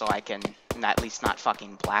recover, so I can at least not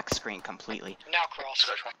fucking black screen completely. Now cross.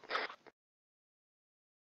 Scratch one.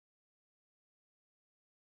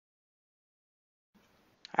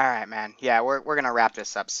 Alright, man. Yeah, we're gonna wrap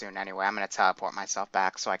this up soon anyway. I'm gonna teleport myself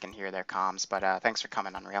back so I can hear their comms, but thanks for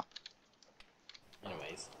coming, Unreal.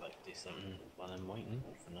 Anyways, I'd like to do something while I'm waiting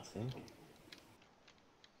for nothing.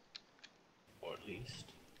 Or at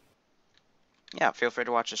least. Yeah, feel free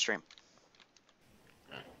to watch the stream.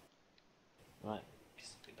 Right,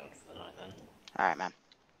 guess I'll be done for the night then. Alright, man.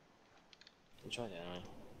 Enjoy it anyway.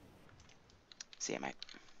 See you, mate.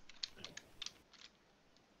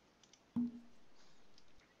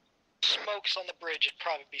 Smokes on the bridge, it'd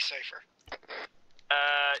probably be safer.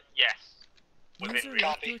 Yes. Within User reach.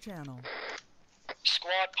 left your channel.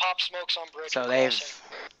 Squad pop smokes on bridge. So we're they've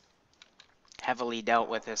crossing. heavily dealt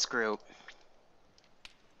with this group.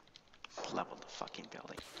 Leveled the fucking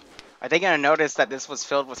building. Are they gonna notice that this was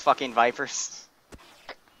filled with fucking Vipers?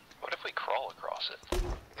 What if we crawl across it?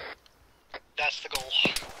 That's the goal.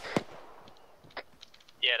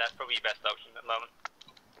 Yeah, that's probably your best option at the moment.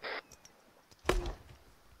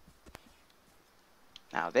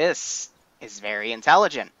 Now this is very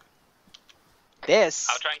intelligent. This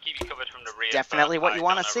I'll try and keep you covered from the rear. Definitely but what you I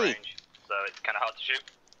wanna don't know see. range, so it's kind of hard to shoot.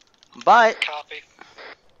 but Copy.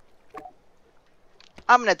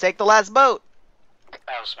 I'm gonna take the last boat.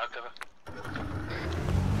 Out of smoke cover.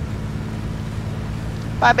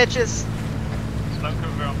 Bye, bitches. Smoke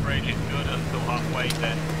cover on bridge is good until halfway,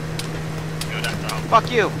 then good after halfway.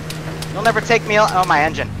 Fuck you. You'll never take me out. Oh, my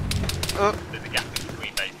engine. There's a gap in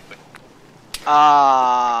between, basically. Fuck it,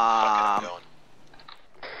 I'm going.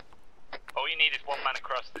 All you need is one man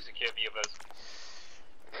across to secure the others.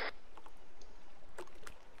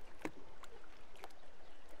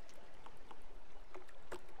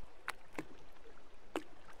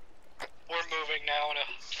 We're moving now in a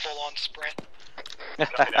full-on sprint.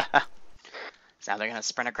 So now they're gonna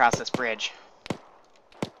sprint across this bridge.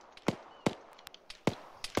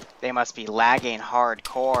 They must be lagging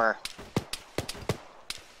hardcore.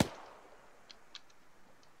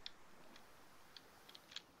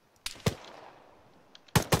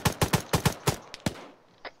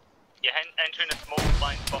 You're entering a small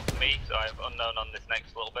blind spot for me, so I have unknown on this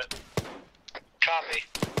next little bit. Copy.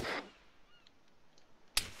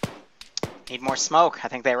 Need more smoke. I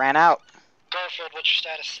think they ran out. Garfield, what's your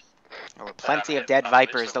status? There were plenty of dead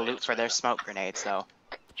Vipers to loot for their smoke grenades, though.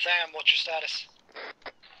 Sam, what's your status?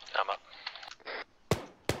 I'm up.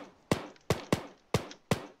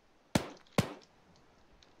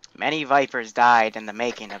 Many Vipers died in the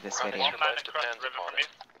making of this Running video. One man Most across the depends river upon from you.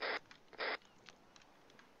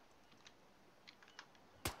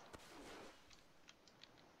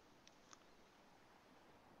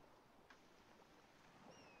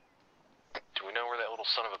 Do we know where that little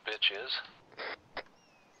son of a bitch is?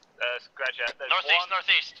 Scratch out. There's Northeast, one.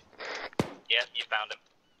 northeast. Yep, you found him.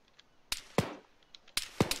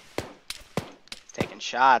 He's taking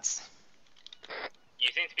shots. You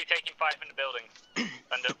seem to be taking fire from the building.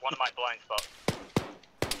 Under one of my blind spots.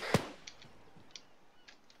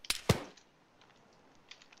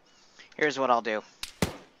 Here's what I'll do.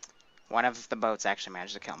 One of the boats actually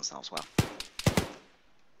managed to kill themselves well.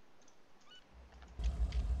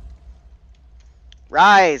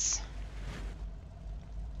 Rise!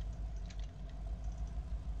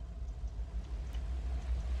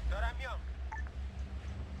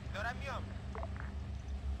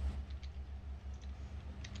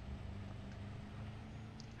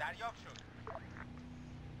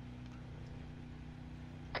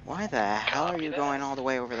 Why the hell are you going all the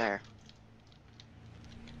way over there?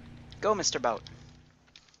 Go, Mr. Boat.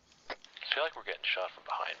 I feel like we're getting shot from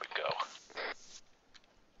behind, but go.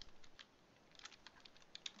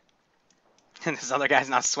 And this other guy's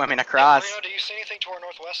not swimming across. Reno, do you see anything to our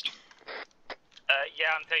northwest? Yeah,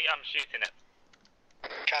 I'm shooting it.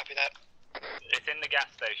 Copy that. It's in the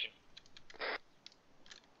gas station.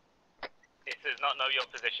 It does not know your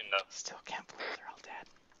position, though. Still can't believe they're all dead.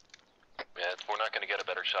 Yeah, we're not going to get a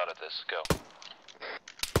better shot at this. Go.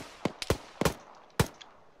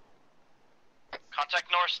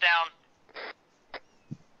 Contact Norse down.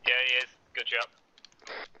 Yeah, he is. Good job.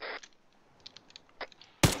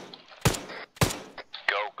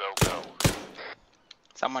 Go, go, go.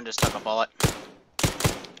 Someone just took a bullet.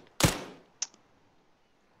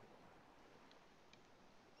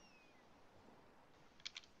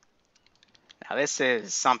 Now this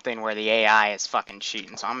is something where the AI is fucking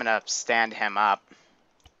cheating, so I'm gonna stand him up.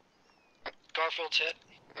 Garfield's hit.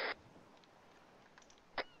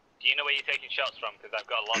 Do you know where you're taking shots from? Because I've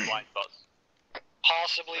got a lot of blind spots.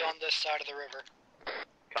 Possibly on this side of the river.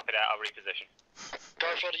 Copy that, I'll reposition.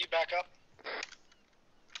 Garfield, are you back up?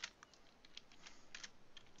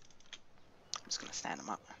 I'm just gonna stand him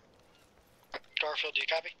up. Garfield, do you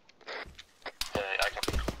copy? I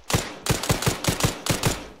can.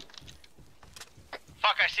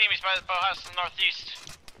 Fuck, I see him. He's by the boathouse in the northeast.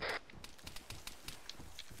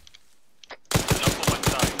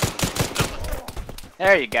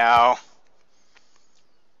 There you go.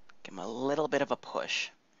 Give him a little bit of a push.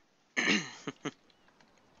 He's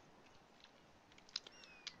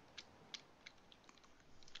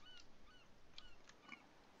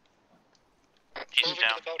Moving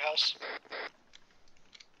down. to the boathouse.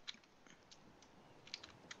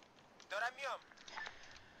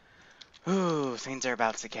 Ooh, things are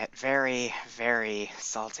about to get very, very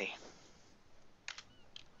salty.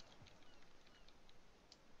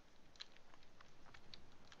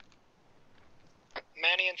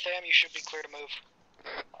 Manny and Tham, you should be clear to move.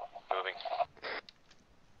 Moving.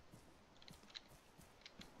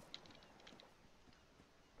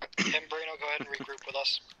 And Brino, go ahead and regroup with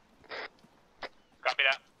us. Copy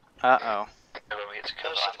that. Uh-oh. When we get to cover,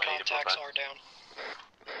 Most of I'm the gonna need to contacts put are down.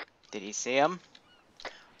 Did he see him?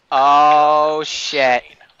 Oh, shit.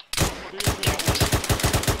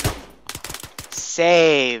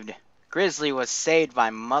 Saved. Grizzly was saved by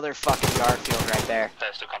motherfucking Garfield right there.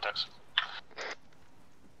 There's two contacts.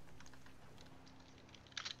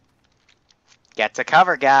 Get to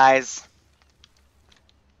cover, guys.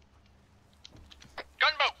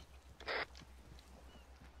 Gunboat!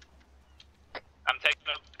 I'm taking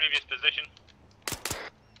a previous position.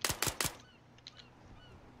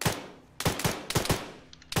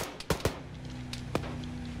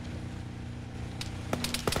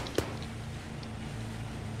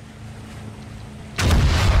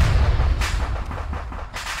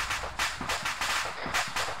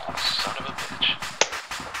 Son of a bitch.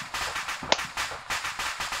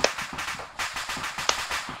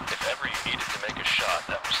 If ever you needed to make a shot,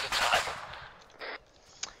 that was the time.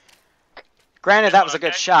 Granted, that was a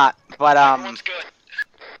good shot, but, Everyone's good.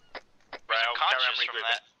 Right, I'll carry on Conscious from regrouping.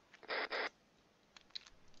 that.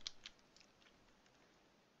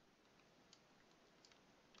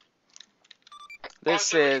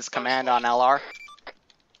 this is command on LR.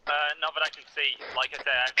 Not that I can see. Like I said,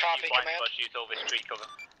 I have Copy, a blind command. spot shoot over street cover.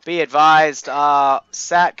 Be advised,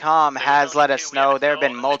 SATCOM has let us know there have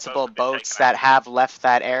been multiple boats that have left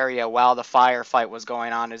that area while the firefight was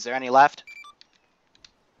going on. Is there any left?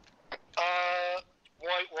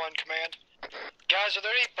 White 1, command. Guys, are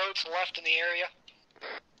there any boats left in the area?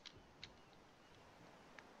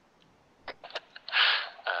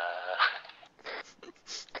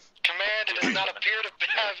 Command, it does not appear to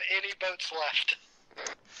have any boats left.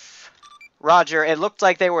 Roger, it looked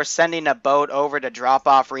like they were sending a boat over to drop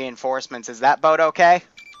off reinforcements. Is that boat okay?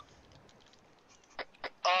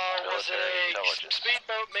 Was it a Intelligence.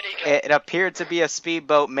 speedboat minigun? It appeared to be a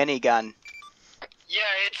speedboat minigun. Yeah,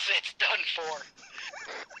 it's done for.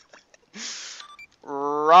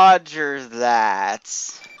 Roger that.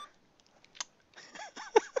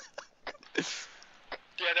 Yeah,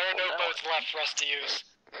 there are no boats left for us to use.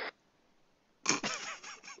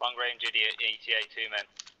 Long range idiot ETA 2 men.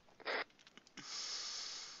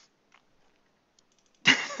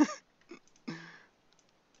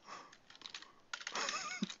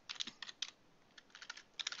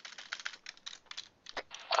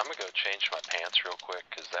 I'm gonna go change my pants real quick,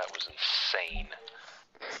 because that was insane.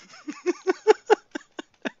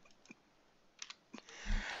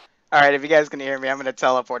 Alright, if you guys can hear me, I'm going to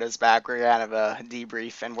teleport us back. We're going to have a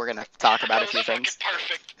debrief, and we're going to talk about a few things.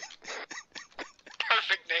 Perfect.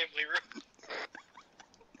 Perfect name, Leroy.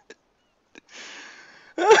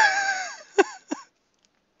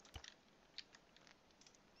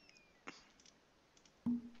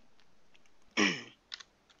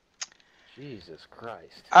 Jesus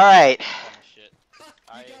Christ. Alright, Shit.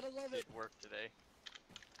 I did work today.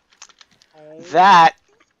 that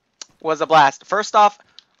was a blast. First off,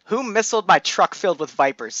 who missiled my truck filled with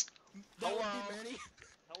Vipers? Hello.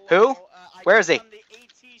 Who? Where is he?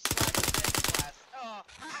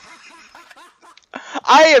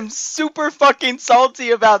 I am super fucking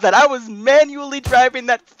salty about that. I was manually driving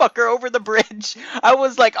that fucker over the bridge. I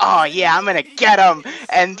was like, oh yeah, I'm gonna get him.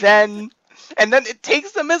 And then it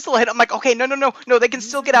takes the missile hit. I'm like, okay, no, they can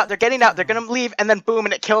still get out. They're getting out. They're gonna leave. And then boom,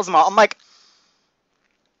 and it kills them all. I'm like,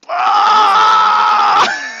 ah!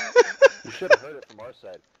 You should have heard it from our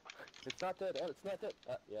side. It's not dead. Oh, it's not dead.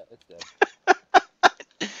 Yeah, it's dead.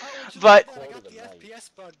 But I got the FPS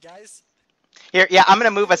bug, guys. here, yeah, I'm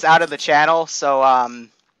gonna move us out of the channel so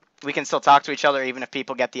we can still talk to each other even if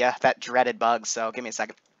people get the that dreaded bug. So give me a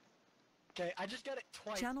second. Okay, I just got it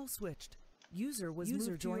twice. Channel switched. User was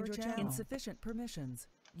moved to your channel. Insufficient permissions.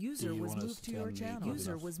 User was moved to your channel.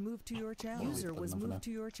 User was moved to your channel. User was moved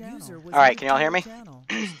to your channel. All right, can y'all hear me?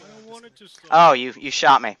 Oh, you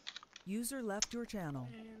shot me. User left your channel.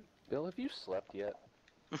 Bill, have you slept yet?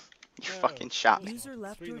 You fucking shot me. User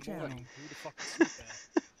left your channel. Who the fuck is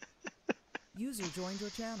there? User joined your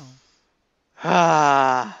channel.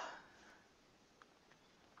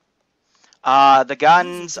 The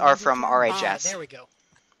guns are from RHS. There we go.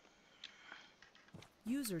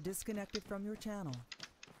 User disconnected from your channel.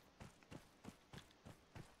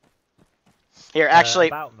 Here, actually,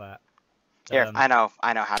 about that. here, I know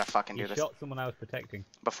how to fucking do You this. shot someone I was protecting.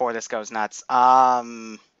 Before this goes nuts.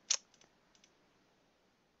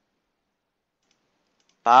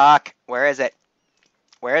 Fuck, where is it?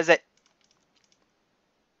 Where is it?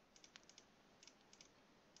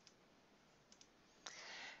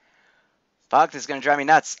 Fuck, this is gonna drive me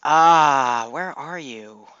nuts. Where are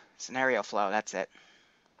you? Scenario flow, that's it.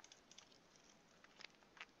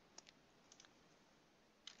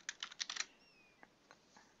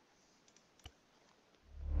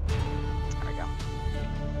 There we go.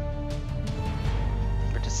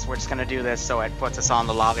 We're just gonna do this so it puts us on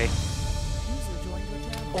the lobby. User joined your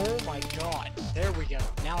channel. Oh my god. There we go.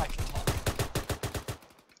 Now I can talk.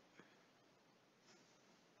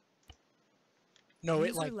 No,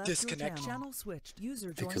 it like disconnected. Channel switched.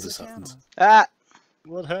 User joined Because your this channel. happens. Ah!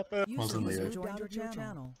 What happened? User Wasn't was there. moved out of your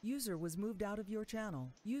channel. User was moved out of your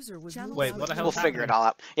channel. User was moved Wait, out what the of hell We'll your figure it channel. all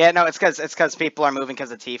out. Yeah, no, it's because people are moving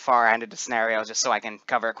because of T-FAR. I ended the scenarios just so I can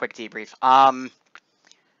cover a quick debrief.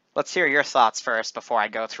 Let's hear your thoughts first before I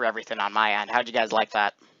go through everything on my end. How'd you guys like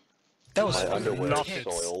that? That was My underwear nuts. is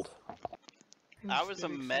soiled. I was a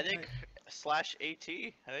medic / AT.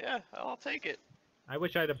 Yeah, I'll take it. I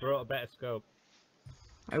wish I'd have brought a better scope.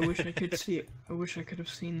 I wish I could see. I wish I could have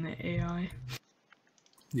seen the AI.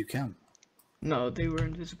 You can. No, they were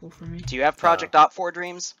invisible for me. Do you have Project Op 4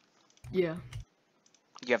 Dreams? Yeah,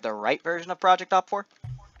 Do you have the right version of Project Op 4?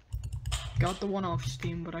 got the one off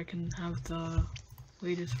Steam, but I can have the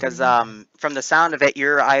latest. Because version. from the sound of it,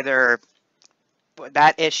 you're either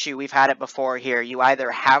that issue, we've had it before here. You either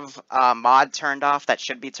have a mod turned off that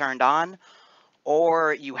should be turned on,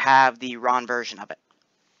 or you have the wrong version of it.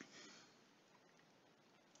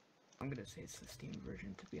 I'm gonna say it's the Steam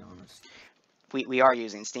version, to be honest. We are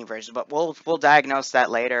using Steam version, but we'll diagnose that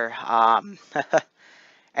later.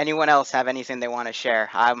 Anyone else have anything they want to share?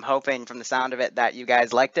 I'm hoping from the sound of it that you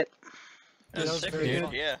guys liked it. That was very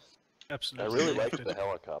good. Yeah. I Absolutely. really liked the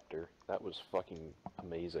helicopter. That was fucking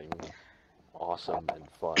amazing, awesome, and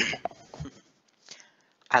fun.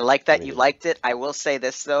 I like that you liked it. I will say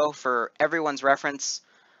this though, for everyone's reference,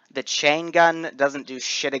 the chain gun doesn't do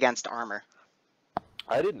shit against armor.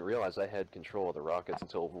 I didn't realize I had control of the rockets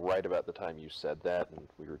until right about the time you said that, and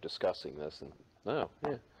we were discussing this, and oh,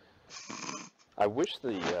 yeah. I wish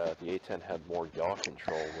the A-10 had more yaw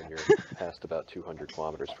control when you're past about 200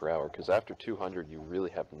 kilometers per hour, because after 200 you really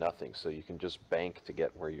have nothing, so you can just bank to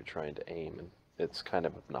get where you're trying to aim, and it's kind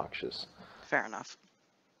of obnoxious. Fair enough.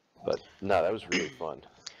 But no, that was really fun.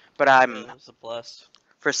 But It was a blast.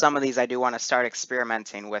 for some of these, I do want to start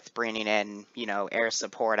experimenting with bringing in, you know, air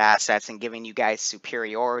support assets and giving you guys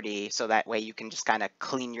superiority, so that way you can just kind of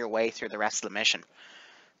clean your way through the rest of the mission.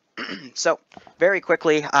 So, very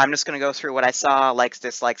quickly, I'm just going to go through what I saw, likes,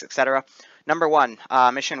 dislikes, etc. Number 1,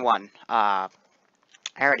 Mission 1. I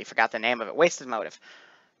already forgot the name of it. Wasted Motive.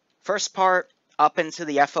 First part, up into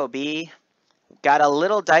the FOB, got a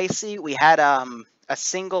little dicey. We had a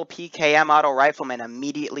single PKM auto rifleman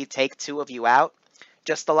immediately take 2 of you out.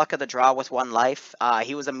 Just the luck of the draw with 1 life.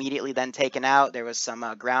 He was immediately then taken out. There was some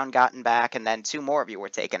ground gotten back, and then 2 more of you were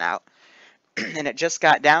taken out. And it just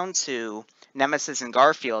got down to Nemesis and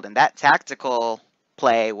Garfield, and that tactical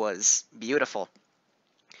play was beautiful.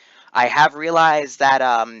 I have realized that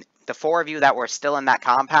the 4 of you that were still in that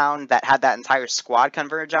compound that had that entire squad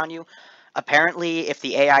converge on you, apparently if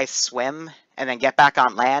the AI swim and then get back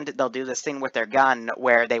on land, they'll do this thing with their gun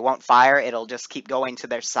where they won't fire. It'll just keep going to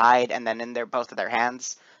their side and then in their both of their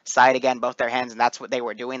hands. Side again, both their hands, and that's what they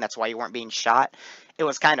were doing. That's why you weren't being shot. It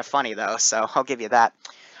was kind of funny, though, so I'll give you that.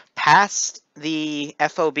 Past the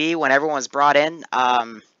FOB, when everyone was brought in,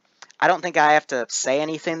 I don't think I have to say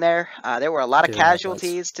anything there. There were a lot of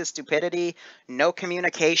casualties to stupidity, no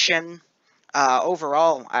communication.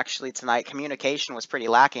 Overall, actually, tonight, communication was pretty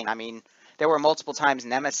lacking. I mean, there were multiple times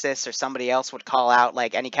Nemesis or somebody else would call out,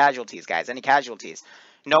 like, any casualties, guys, any casualties.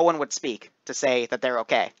 No one would speak to say that they're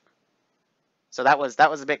okay. So that was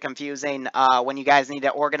a bit confusing. When you guys need to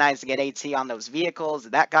organize to get AT on those vehicles,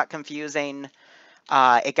 that got confusing.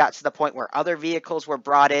 It got to the point where other vehicles were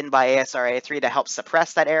brought in by ASRA3 to help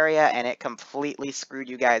suppress that area, and it completely screwed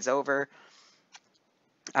you guys over.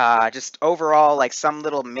 Just overall, like, some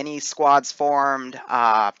little mini squads formed.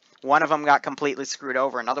 One of them got completely screwed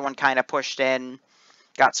over. Another one kind of pushed in.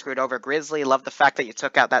 Got screwed over. Grizzly, love the fact that you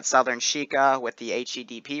took out that Southern Sheikah with the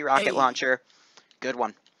HEDP rocket launcher. Good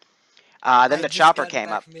one. Then the chopper came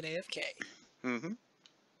up. Mm-hmm.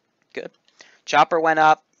 Good. Chopper went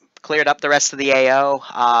up, cleared up the rest of the AO.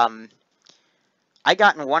 I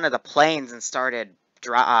got in one of the planes and started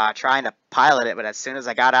trying to pilot it, but as soon as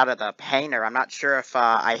I got out of the hangar, I'm not sure if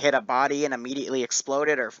I hit a body and immediately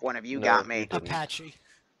exploded or if one of you got me. Apache.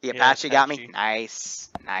 The Apache got me? Nice.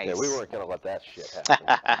 Nice. Yeah, we weren't going to let that shit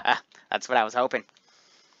happen. That's what I was hoping.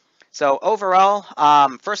 So overall,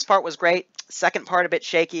 first part was great. Second part a bit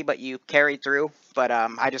shaky, but you carried through. But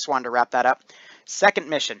I just wanted to wrap that up. Second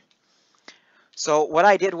mission. So what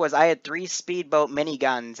I did was I had 3 speedboat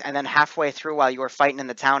miniguns, and then halfway through while you were fighting in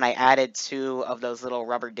the town, I added 2 of those little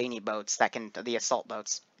rubber dinghy boats that can, the assault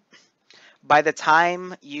boats. By the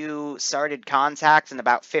time you started contact, and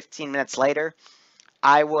about 15 minutes later,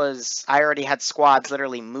 I already had squads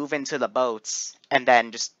literally move into the boats and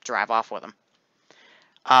then just drive off with them.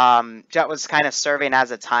 That was kind of serving as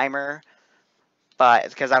a timer, but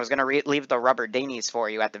because I was going to leave the rubber dinghies for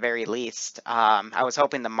you at the very least. I was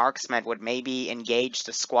hoping the marksman would maybe engage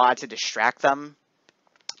the squad to distract them.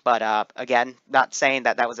 But again, not saying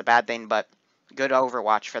that that was a bad thing, but good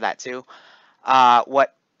Overwatch for that too.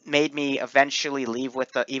 What made me eventually leave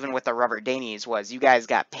with even with the rubber dinghies was you guys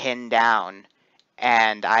got pinned down,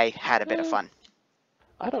 and I had a bit of fun.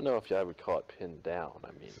 I don't know if I would call it pinned down.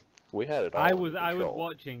 I mean, we had it all I under was control.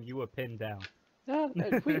 watching. You were pinned down.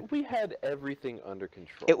 we had everything under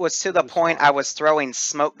control. It was to the point I was throwing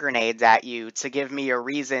smoke grenades at you to give me a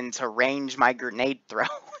reason to range my grenade throw,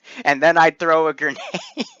 and then I'd throw a grenade.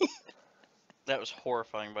 That was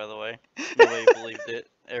horrifying, by the way. Nobody believed it.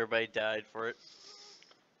 Everybody died for it.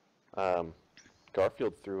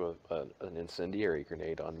 Garfield threw an incendiary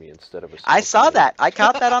grenade on me instead of a. I saw that. I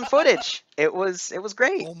caught that on footage. It was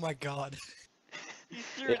great. Oh my god. You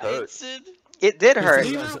threw an acid? It did hurt.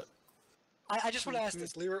 I just want to ask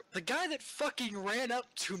this, Leroy. The guy that fucking ran up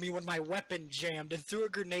to me when my weapon jammed and threw a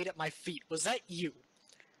grenade at my feet, was that you?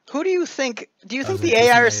 Who do you think? Do you think the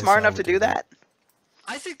AI are smart enough to do that?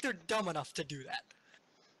 I think they're dumb enough to do that.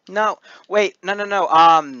 No. Wait. No.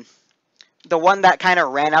 The one that kind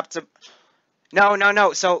of ran up to.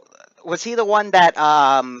 No. So was he the one that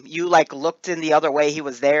you like looked in the other way? He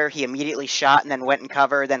was there. He immediately shot and then went in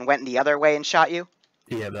cover, then went in the other way and shot you.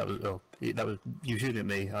 Yeah, that was you shoot at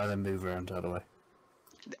me. I then move around the other way.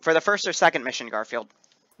 For the first or second mission, Garfield?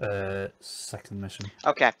 Second mission.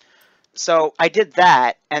 Okay. So I did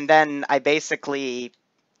that, and then I basically,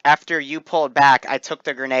 after you pulled back, I took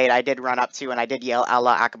the grenade, I did run up to you, and I did yell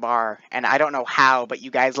Allah Akbar, and I don't know how, but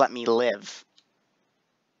you guys let me live.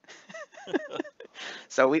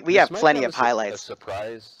 So we have plenty of highlights. A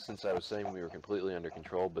surprise, since I was saying we were completely under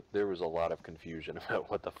control, but there was a lot of confusion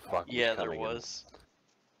about what the fuck was coming there was.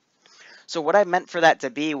 So what I meant for that to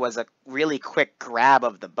be was a really quick grab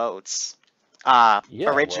of the boats.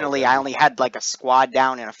 Originally, I only had like a squad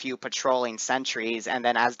down and a few patrolling sentries, and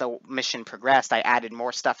then as the mission progressed, I added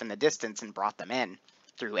more stuff in the distance and brought them in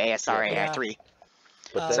through ASR AI3.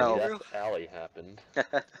 But then Death Alley happened.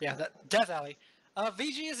 Yeah, that Death Alley.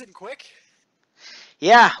 VG isn't quick.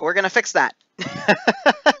 Yeah, we're gonna fix that.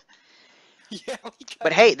 Yeah,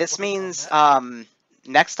 but hey, this means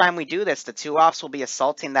next time we do this, the 2 ops will be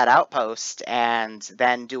assaulting that outpost and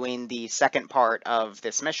then doing the second part of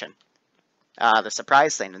this mission. The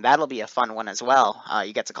surprise thing, and that'll be a fun one as well.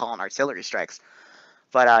 You get to call in artillery strikes.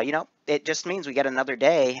 But, you know, it just means we get another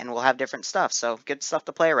day and we'll have different stuff. So, good stuff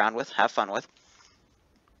to play around with, have fun with.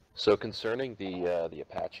 So, concerning the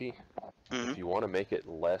Apache, if you want to make it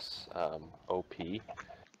less OP,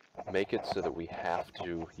 make it so that we have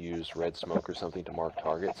to use red smoke or something to mark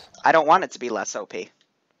targets. I don't want it to be less OP.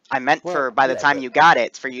 I meant by the time you got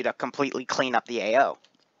it, for you to completely clean up the AO.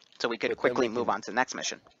 So we could quickly move on to the next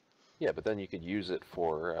mission. Yeah, but then you could use it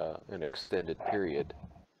for an extended period.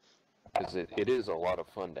 Because it is a lot of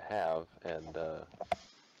fun to have, and...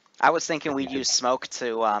 I was thinking we'd use smoke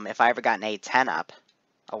to, if I ever got an A10 up,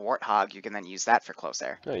 a Warthog, you can then use that for close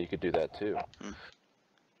air. No, you could do that too.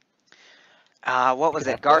 What was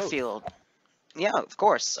it? Garfield. Yeah, of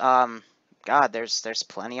course. God, there's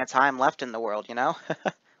plenty of time left in the world, you know?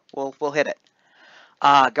 We'll hit it.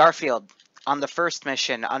 Garfield, on the first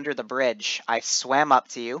mission, under the bridge, I swam up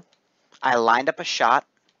to you. I lined up a shot.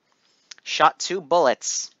 Shot 2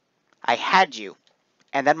 bullets. I had you.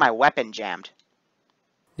 And then my weapon jammed.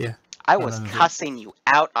 Yeah. I was cussing you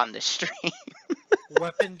out on the stream.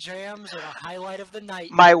 Weapon jams are the highlight of the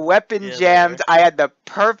night. My weapon jammed. I had the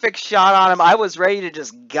perfect shot on him. I was ready to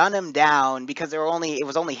just gun him down because it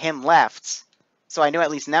was only him left. So I knew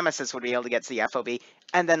at least Nemesis would be able to get to the FOB.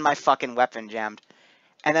 And then my fucking weapon jammed.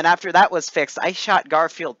 And then after that was fixed, I shot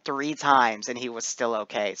Garfield 3 times and he was still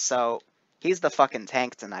okay. So he's the fucking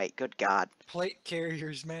tank tonight. Good God. Plate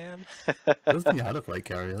carriers, man. I don't think I had a plate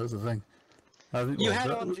carrier, that's the thing. I think, You well, had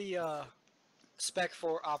that- on the Spec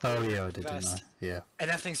 4 Oh operator yeah, I did, didn't vest. I? Yeah. And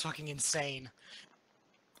that thing's fucking insane.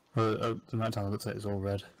 Well, the amount of time I looked at it, it's all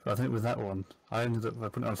red. But I think with that one, I ended up by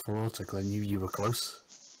putting it on full auto because I knew you were close.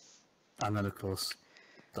 And then, of course,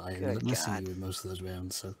 I ended up missing you in most of those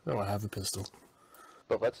rounds, so... Oh, I have a pistol.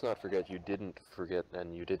 But let's not forget, you didn't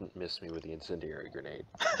miss me with the incendiary grenade.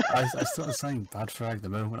 I started saying bad frag the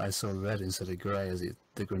moment I saw red instead of grey as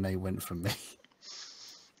the grenade went from me.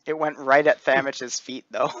 It went right at Thamich's feet,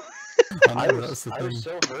 though. I was so hurt,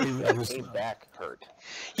 I came back hurt.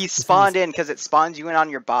 He spawned in because it spawns you in on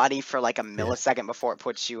your body for like a millisecond before it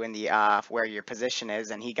puts you in the where your position is,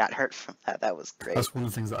 and he got hurt from that. That was great. That's one of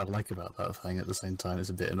the things that I like about that thing. At the same time, it's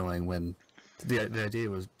a bit annoying when the idea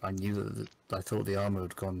was I knew that I thought the armor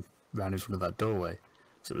had gone round in front of that doorway,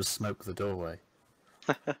 so it was smoke the doorway.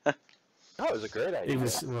 Oh, it was a great idea. It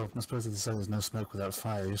was, well, I suppose they said there's no smoke without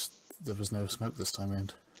fire. Just there was no smoke this time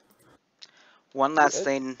around. One last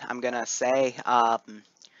thing I'm gonna say,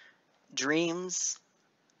 Dreams,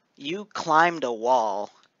 you climbed a wall,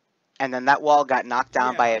 and then that wall got knocked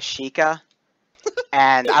down by a Sheikah,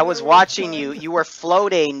 and I was watching you. You were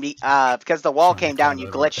floating because the wall came down. You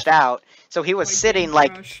glitched out, so he was sitting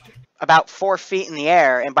like about 4 feet in the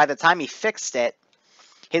air, and by the time he fixed it,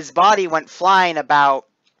 his body went flying about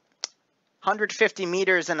 150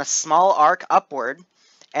 meters in a small arc upward,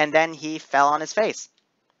 and then he fell on his face.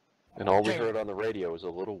 And all we heard on the radio was a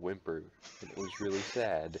little whimper. It was really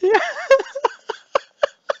sad. I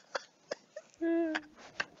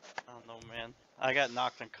don't know, man. I got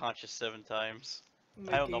knocked unconscious 7 times.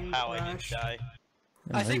 I don't know how I didn't die.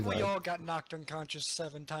 I think we all got knocked unconscious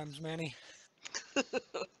 7 times, Manny.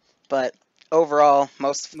 But overall,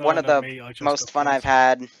 one of the most fun I've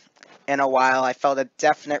had in a while. I felt a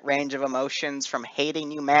definite range of emotions from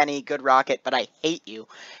hating you, Manny, good Rocket, but I hate you.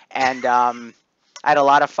 And I had a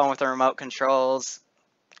lot of fun with the remote controls.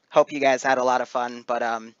 Hope you guys had a lot of fun. But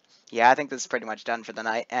yeah, I think this is pretty much done for the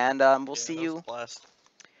night. And we'll see you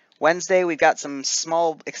Wednesday. We've got some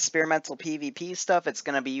small experimental PvP stuff. It's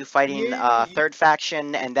going to be you fighting third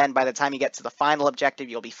faction. And then by the time you get to the final objective,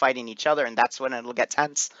 you'll be fighting each other. And that's when it'll get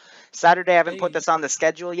tense. Saturday, I haven't put this on the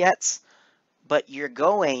schedule yet. But you're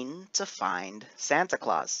going to find Santa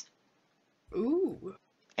Claus. Ooh.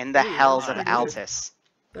 In the hells of Altus.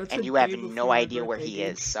 That's and a you have day before no my idea where birthday he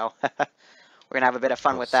gig. is, so we're gonna have a bit of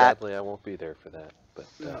fun with that. Sadly, I won't be there for that, but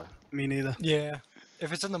me neither. Yeah,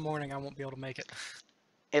 if it's in the morning, I won't be able to make it.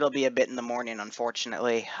 It'll be a bit in the morning,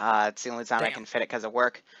 unfortunately. It's the only time I can fit it because of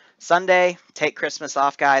work. Sunday, take Christmas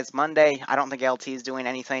off, guys. Monday, I don't think LT is doing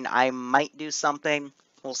anything. I might do something.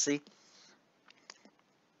 We'll see.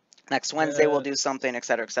 Next Wednesday, we'll do something,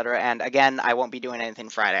 etc., etc. And again, I won't be doing anything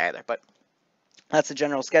Friday either, but that's the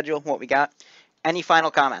general schedule, what we got. Any final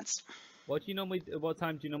comments? What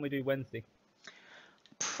time do you normally do Wednesday?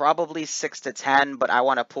 Probably 6 to 10, but I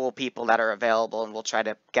want to pool people that are available, and we'll try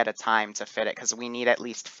to get a time to fit it, because we need at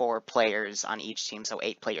least 4 players on each team, so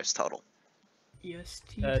 8 players total.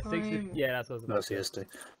 EST time? Yeah, that's what I was about to say. No, CST.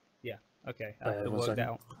 Yeah, okay. I have to work that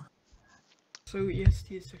out. So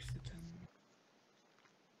EST is 6 to 10.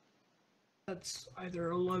 That's either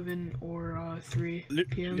 11 or 3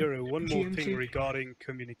 p.m. Lero, one more GMT. thing regarding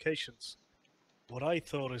communications. What I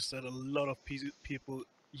thought is that a lot of people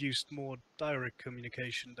used more direct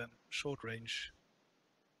communication than short range.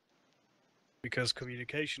 Because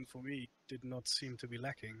communication for me did not seem to be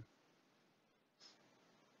lacking.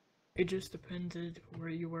 It just depended where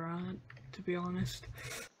you were at, to be honest.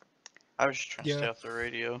 I was just trying to stay off the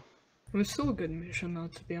radio. It was still a good mission, though,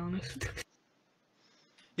 to be honest.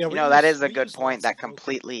 Yeah, You know, that is a good point that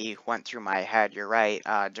completely went through my head. You're right.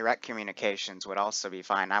 Direct communications would also be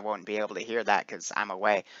fine. I won't be able to hear that because I'm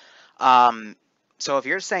away. So if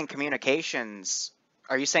you're saying communications,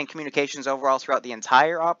 are you saying communications overall throughout the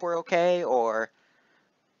entire op were okay, or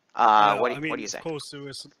what do you say? Of course,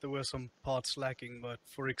 there were some parts lacking, but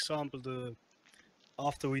for example,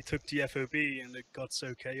 after we took the FOB and it got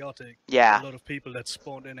so chaotic, Yeah. a lot of people that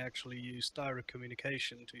spawned in actually used direct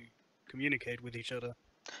communication to communicate with each other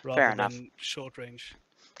rather Fair enough. than short range.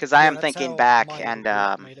 Because I am thinking back, and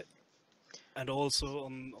And also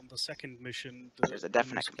on the second mission, there's a definite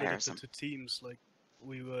when we split it comparison. into teams, like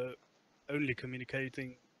we were only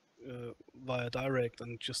communicating via direct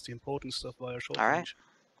and just the important stuff via short All right. range.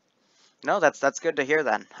 No, that's good to hear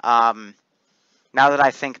then. Now that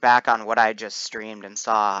I think back on what I just streamed and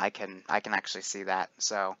saw, I can actually see that.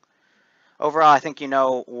 So overall, I think you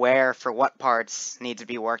know where for what parts need to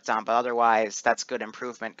be worked on, but otherwise, that's good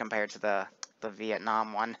improvement compared to the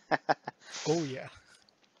Vietnam one. Oh yeah.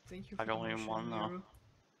 Thank you I for don't the even want to know.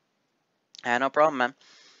 Nero. No problem,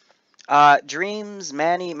 man. Dreams,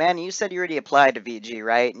 Manny, you said you already applied to VG,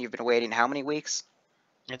 right? And you've been waiting how many weeks?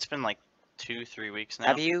 It's been like 2-3 weeks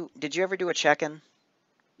now. Did you ever do a check-in?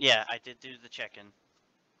 Yeah, I did do the check-in.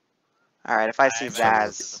 Alright, if I see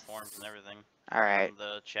Zaz. The Zaz. forms and everything. Alright. From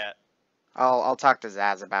the chat. I'll talk to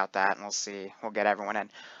Zaz about that, and we'll see. We'll get everyone in.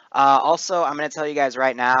 Also, I'm going to tell you guys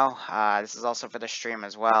right now, this is also for the stream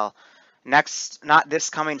as well. Not this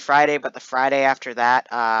coming Friday, but the Friday after that,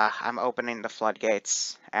 I'm opening the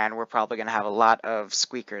floodgates, and we're probably going to have a lot of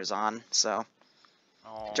squeakers on, so...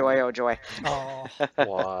 Joy, oh joy. Oh.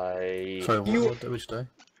 Why? Sorry, which day?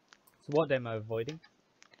 So what day am I avoiding?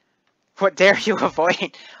 What day are you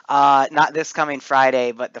avoiding? Not this coming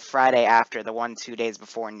Friday, but the Friday after, the 2 days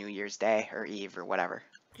before New Year's Day, or Eve, or whatever.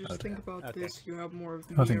 Just think about this, you have more of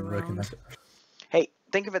I me think we're working around. that. Hey,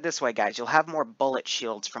 think of it this way, guys. You'll have more bullet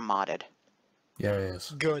shields from modded. Yeah,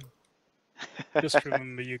 yes. Good. Just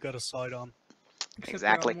remember, you got a side on. Except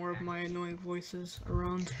Exactly. I got more of my annoying voices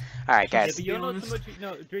around. Alright, Yeah, guys. but you're not so much,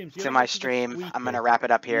 no, Dreams. To my stream, I'm going to wrap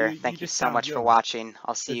it up here. Thank you so much for watching.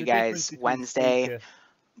 I'll see you guys Wednesday.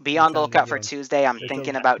 Be on the lookout for Tuesday. I'm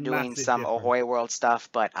thinking about doing some Ahoy World stuff,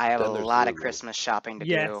 but I have a lot of Christmas shopping to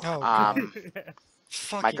do.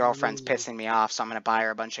 My girlfriend's pissing me off, so I'm going to buy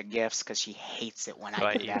her a bunch of gifts because she hates it when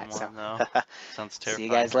I do that. So. Sounds terrifying. See you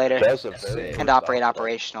guys later. And operate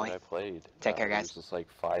operationally. I played. Take care, guys. There was this like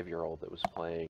 5-year-old that was playing.